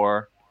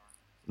more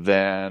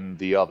than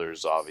the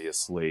others,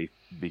 obviously,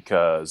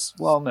 because,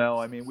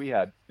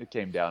 it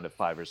came down to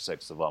 5 or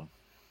 6 of them.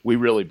 We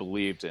really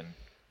believed in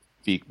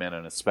Beekman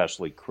and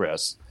especially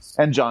Chris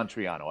and John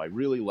Triano. I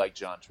really like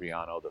John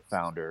Triano, the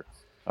founder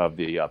of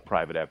the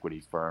private equity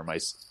firm.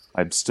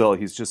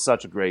 He's just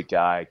such a great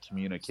guy,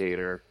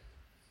 communicator,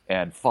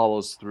 and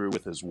follows through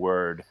with his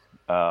word.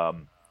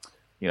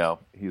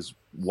 He's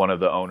one of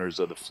the owners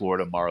of the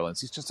Florida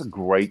Marlins. He's just a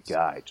great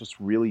guy, just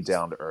really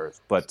down to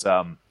earth. But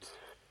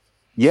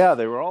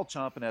they were all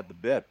chomping at the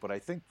bit, but I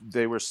think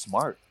they were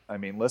smart. I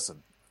mean,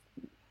 listen,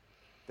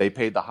 they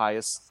paid the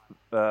highest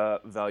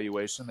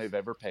valuation they've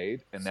ever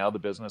paid, and now the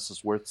business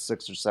is worth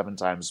 6 or 7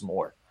 times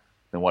more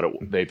than what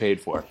they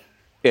paid for.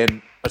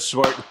 In a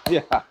short,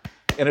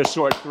 in a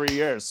short 3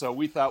 years. So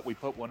we thought we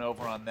put one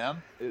over on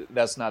them.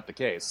 That's not the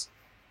case.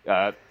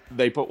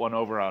 They put one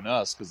over on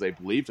us because they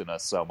believed in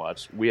us so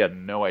much. We had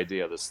no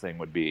idea this thing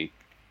would be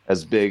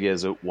as big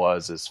as it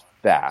was, as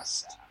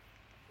fast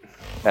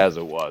as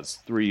it was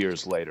 3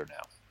 years later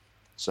now.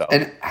 So,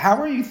 And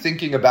how are you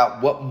thinking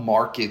about what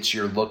markets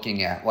you're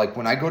looking at? Like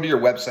when I go to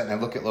your website and I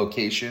look at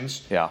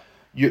locations, yeah.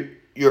 you're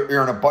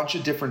in a bunch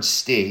of different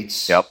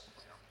states. Yep.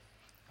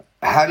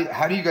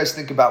 How do you guys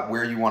think about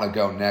where you want to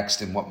go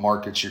next and what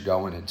markets you're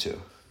going into?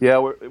 Yeah,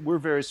 we're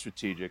very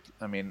strategic.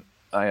 I mean,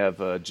 I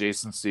have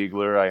Jason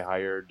Siegler. I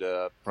hired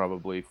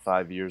probably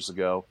 5 years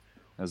ago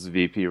as the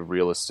VP of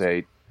Real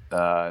Estate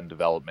and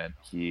Development.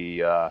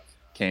 He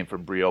came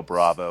from Brio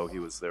Bravo. He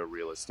was their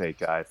real estate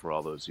guy for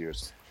all those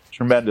years.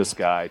 Tremendous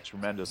guy,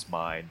 tremendous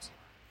mind,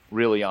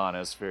 really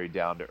honest, very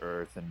down to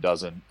earth, and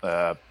doesn't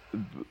overblow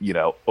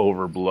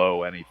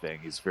anything.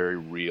 He's very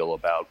real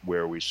about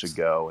where we should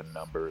go and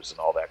numbers and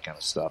all that kind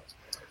of stuff.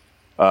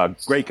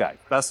 Great guy,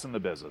 best in the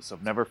business.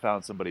 I've never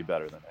found somebody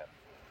better than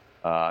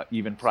him.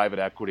 Even private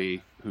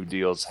equity, who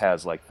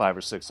has like 5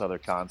 or 6 other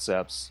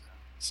concepts,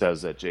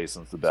 says that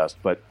Jason's the best.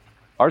 But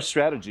our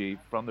strategy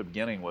from the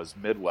beginning was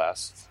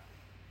Midwest,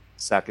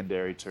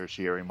 secondary,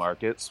 tertiary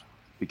markets,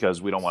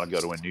 because we don't want to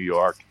go to a New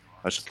York,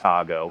 a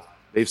Chicago.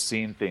 They've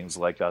seen things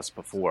like us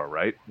before,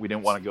 right? We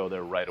didn't want to go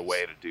there right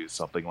away to do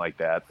something like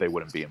that. They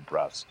wouldn't be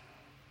impressed.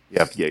 You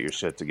have to get your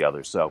shit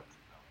together. So,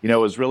 it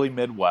was really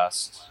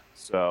Midwest.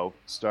 So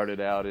started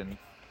out in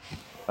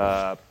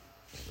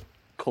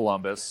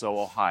Columbus, so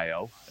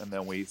Ohio, and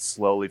then we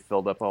slowly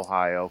filled up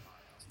Ohio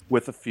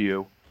with a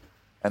few.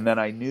 And then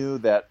I knew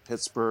that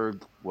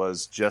Pittsburgh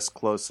was just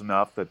close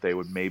enough that they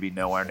would maybe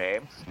know our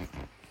name.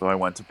 So I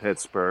went to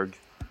Pittsburgh.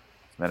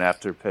 Then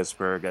after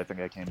Pittsburgh, I think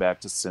I came back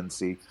to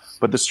Cincy.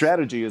 But the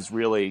strategy is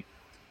really,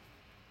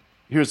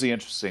 here's the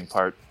interesting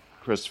part,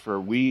 Christopher.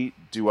 We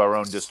do our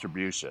own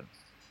distribution.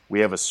 We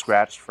have a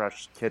scratch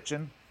fresh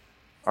kitchen,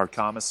 our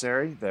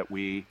commissary,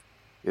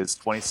 is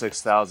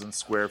 26,000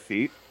 square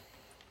feet.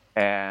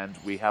 And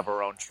we have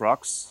our own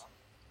trucks.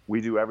 We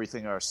do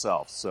everything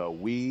ourselves. So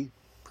we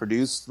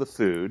produce the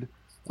food.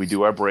 We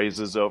do our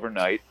braises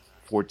overnight,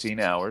 14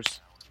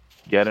 hours,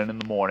 get in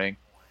the morning.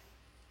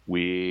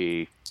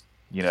 We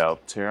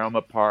tear them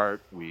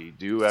apart. We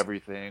do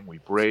everything. We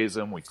braise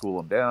them. We cool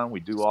them down. We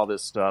do all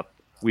this stuff.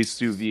 We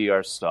sous vide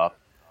our stuff.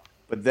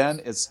 But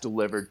then it's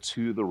delivered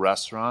to the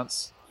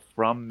restaurants,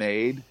 from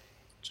made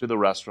to the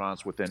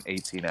restaurants within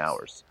 18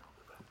 hours.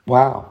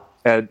 Wow.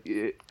 And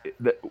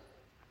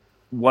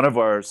one of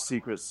our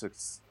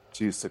secrets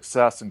to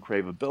success and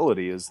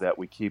craveability is that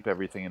we keep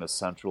everything in a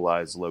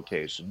centralized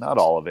location. Not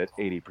all of it,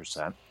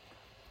 80%.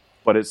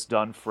 But it's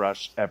done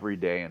fresh every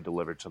day and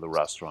delivered to the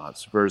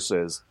restaurants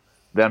versus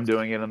them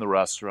doing it in the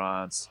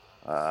restaurants.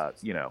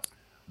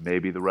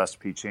 Maybe the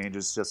recipe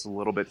changes just a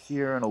little bit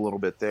here and a little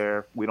bit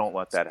there. We don't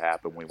let that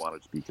happen. We want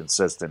it to be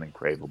consistent and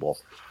craveable.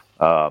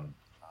 So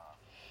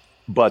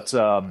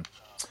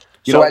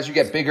as you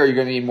get bigger, you're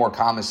going to need more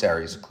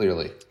commissaries,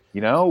 clearly.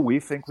 We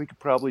think we could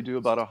probably do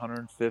about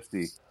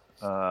 150.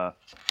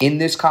 In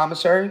this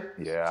commissary?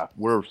 Yeah,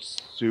 we're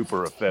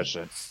super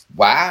efficient.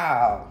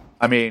 Wow.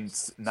 I mean,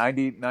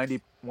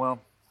 90, well,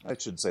 I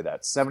shouldn't say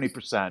that.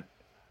 70%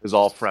 is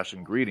all fresh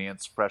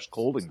ingredients, fresh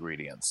cold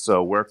ingredients.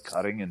 So we're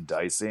cutting and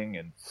dicing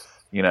and,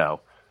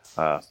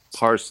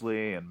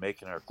 parsley and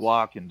making our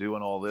guac and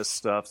doing all this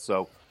stuff.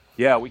 So,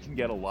 yeah, we can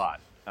get a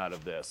lot out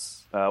of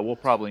this. We'll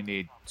probably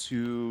need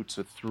 2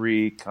 to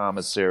 3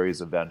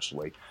 commissaries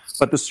eventually.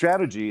 But the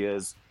strategy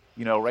is,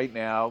 right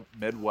now,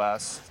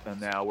 Midwest, and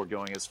now we're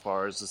going as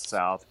far as the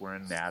South. We're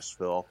in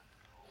Nashville.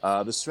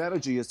 The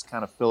strategy is to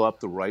kind of fill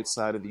up the right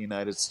side of the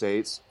United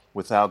States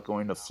without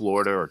going to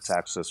Florida or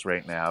Texas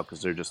right now because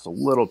they're just a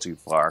little too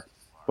far.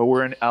 But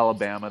we're in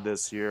Alabama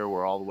this year.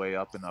 We're all the way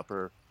up in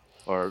upper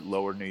or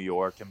lower New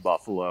York and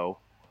Buffalo.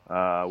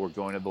 We're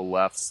going to the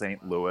left,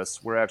 St.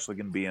 Louis. We're actually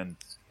going to be in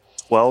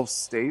 12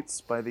 states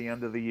by the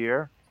end of the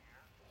year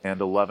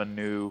and 11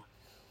 new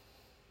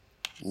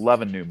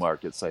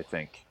markets, I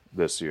think,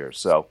 this year.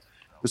 So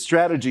the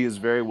strategy is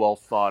very well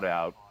thought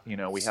out.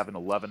 We have an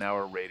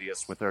 11-hour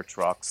radius with our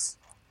trucks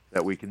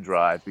that we can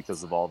drive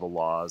because of all the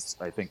laws.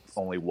 I think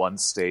only one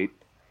state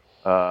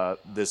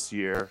this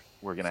year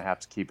we're going to have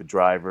to keep a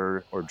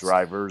driver or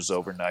drivers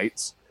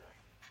overnight.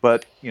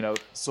 But,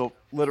 so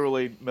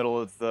literally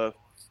middle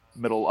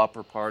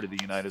upper part of the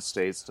United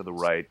States to the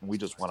right. And we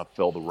just want to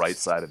fill the right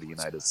side of the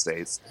United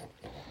States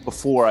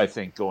before, I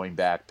think, going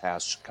back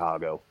past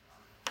Chicago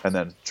and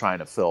then trying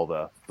to fill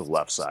the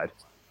left side.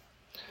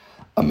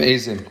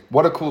 Amazing.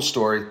 What a cool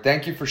story.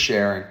 Thank you for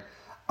sharing.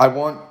 I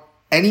want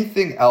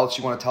anything else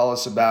you want to tell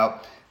us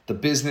about the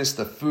business,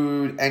 the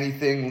food,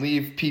 anything,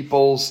 leave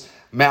people's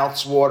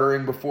mouths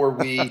watering before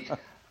we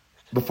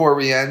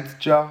end,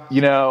 Joe?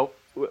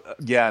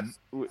 Again,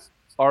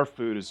 our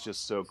food is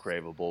just so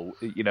craveable.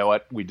 You know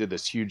what? We did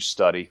this huge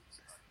study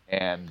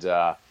and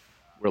we're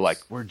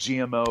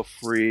GMO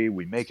free.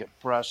 We make it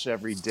fresh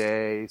every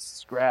day,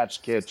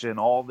 scratch kitchen,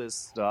 all this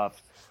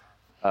stuff.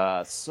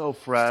 So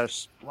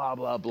fresh, blah,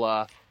 blah,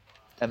 blah.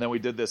 And then we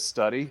did this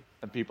study,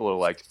 and people are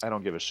like, I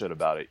don't give a shit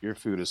about it. Your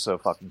food is so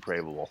fucking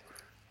craveable.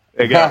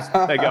 They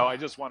go, I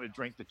just want to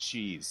drink the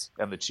cheese.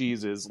 And the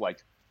cheese is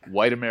like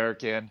white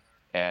American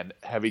and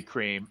heavy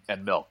cream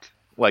and milk.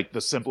 Like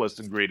the simplest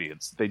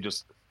ingredients. They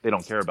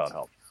don't care about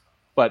health.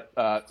 But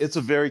it's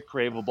a very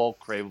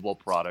craveable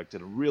product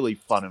in a really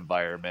fun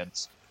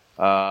environment.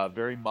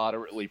 Very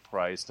moderately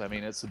priced. I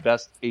mean, it's the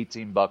best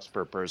 $18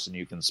 per person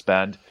you can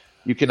spend.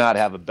 You cannot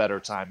have a better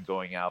time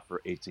going out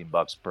for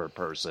 $18 per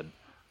person.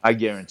 I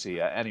guarantee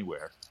you,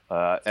 anywhere,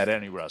 at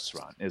any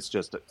restaurant. It's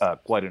just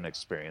quite an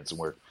experience. And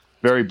we're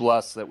very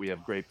blessed that we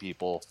have great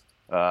people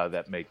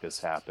that make this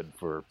happen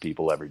for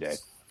people every day.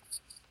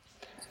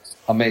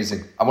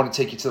 Amazing. I want to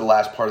take you to the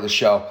last part of the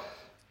show.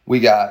 We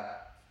got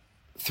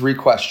 3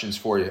 questions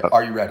for you.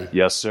 Are you ready?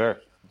 Yes, sir.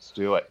 Let's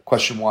do it.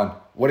 Question 1.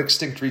 What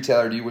extinct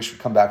retailer do you wish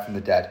would come back from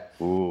the dead?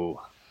 Ooh,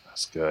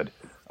 that's good.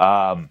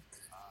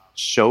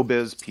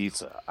 Showbiz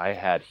Pizza. I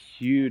had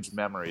huge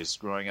memories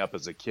growing up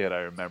as a kid.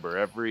 I remember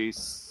every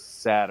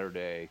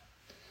Saturday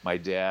my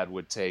dad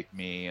would take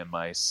me and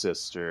my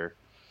sister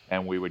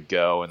and we would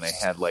go, and they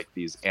had like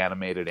these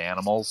animated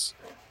animals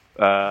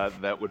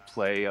that would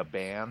play a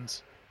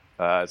band.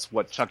 It's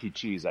what Chuck E.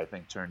 Cheese, I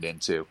think, turned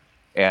into.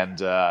 And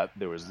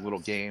there was little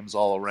games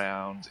all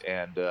around,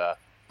 and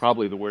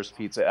probably the worst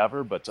pizza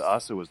ever, but to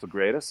us it was the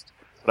greatest.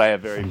 But I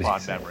have very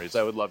fond memories.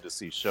 I would love to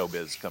see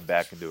Showbiz come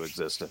back into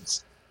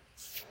existence.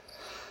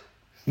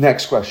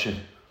 Next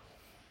question.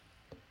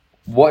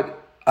 What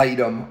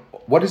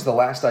is the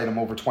last item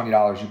over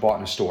 $20 you bought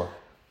in a store?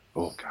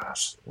 Oh,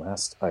 gosh.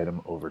 Last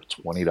item over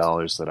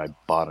 $20 that I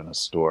bought in a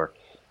store.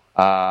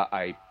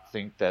 I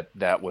think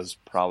that was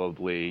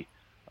probably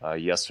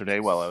yesterday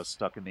while I was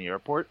stuck in the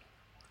airport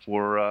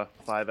for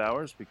 5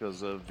 hours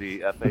because of the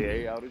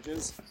FAA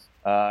outages.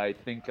 I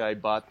think I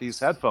bought these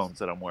headphones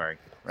that I'm wearing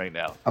right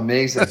now.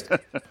 Amazing.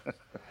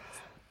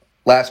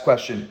 Last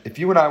question. If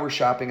you and I were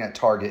shopping at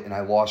Target and I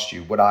lost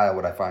you, what aisle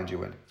would I find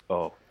you in?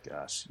 Oh,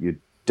 gosh.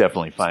 You'd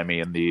definitely find me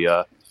in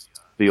the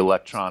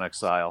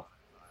electronics aisle.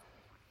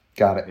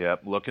 Got it.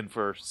 Yep, looking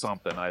for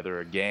something, either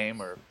a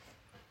game or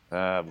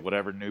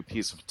whatever new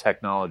piece of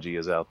technology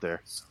is out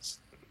there.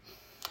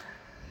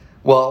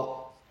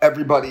 Well,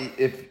 everybody,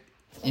 if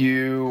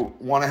you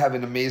want to have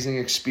an amazing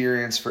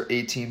experience for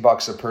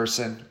 $18 a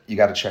person, you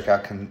got to check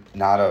out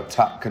Condado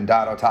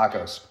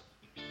Tacos.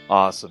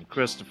 Awesome.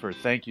 Christopher,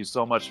 thank you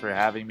so much for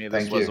having me.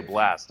 This was a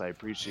blast. I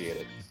appreciate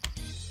it.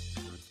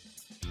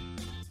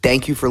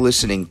 Thank you for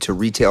listening to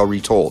Retail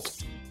Retold.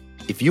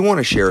 If you want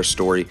to share a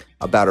story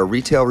about a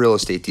retail real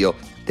estate deal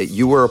that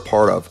you were a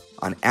part of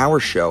on our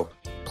show,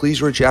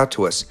 please reach out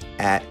to us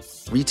at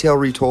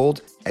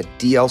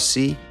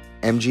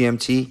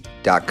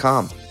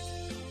retailretold@dlcmgmt.com.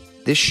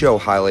 This show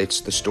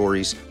highlights the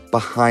stories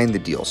behind the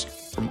deals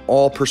from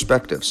all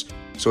perspectives,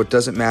 so it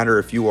doesn't matter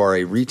if you are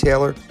a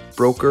retailer,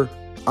 broker,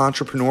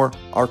 entrepreneur,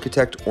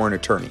 architect, or an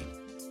attorney.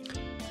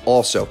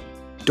 Also,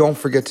 don't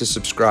forget to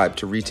subscribe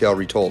to Retail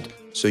Retold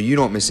so you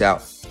don't miss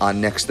out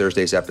on next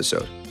Thursday's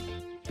episode.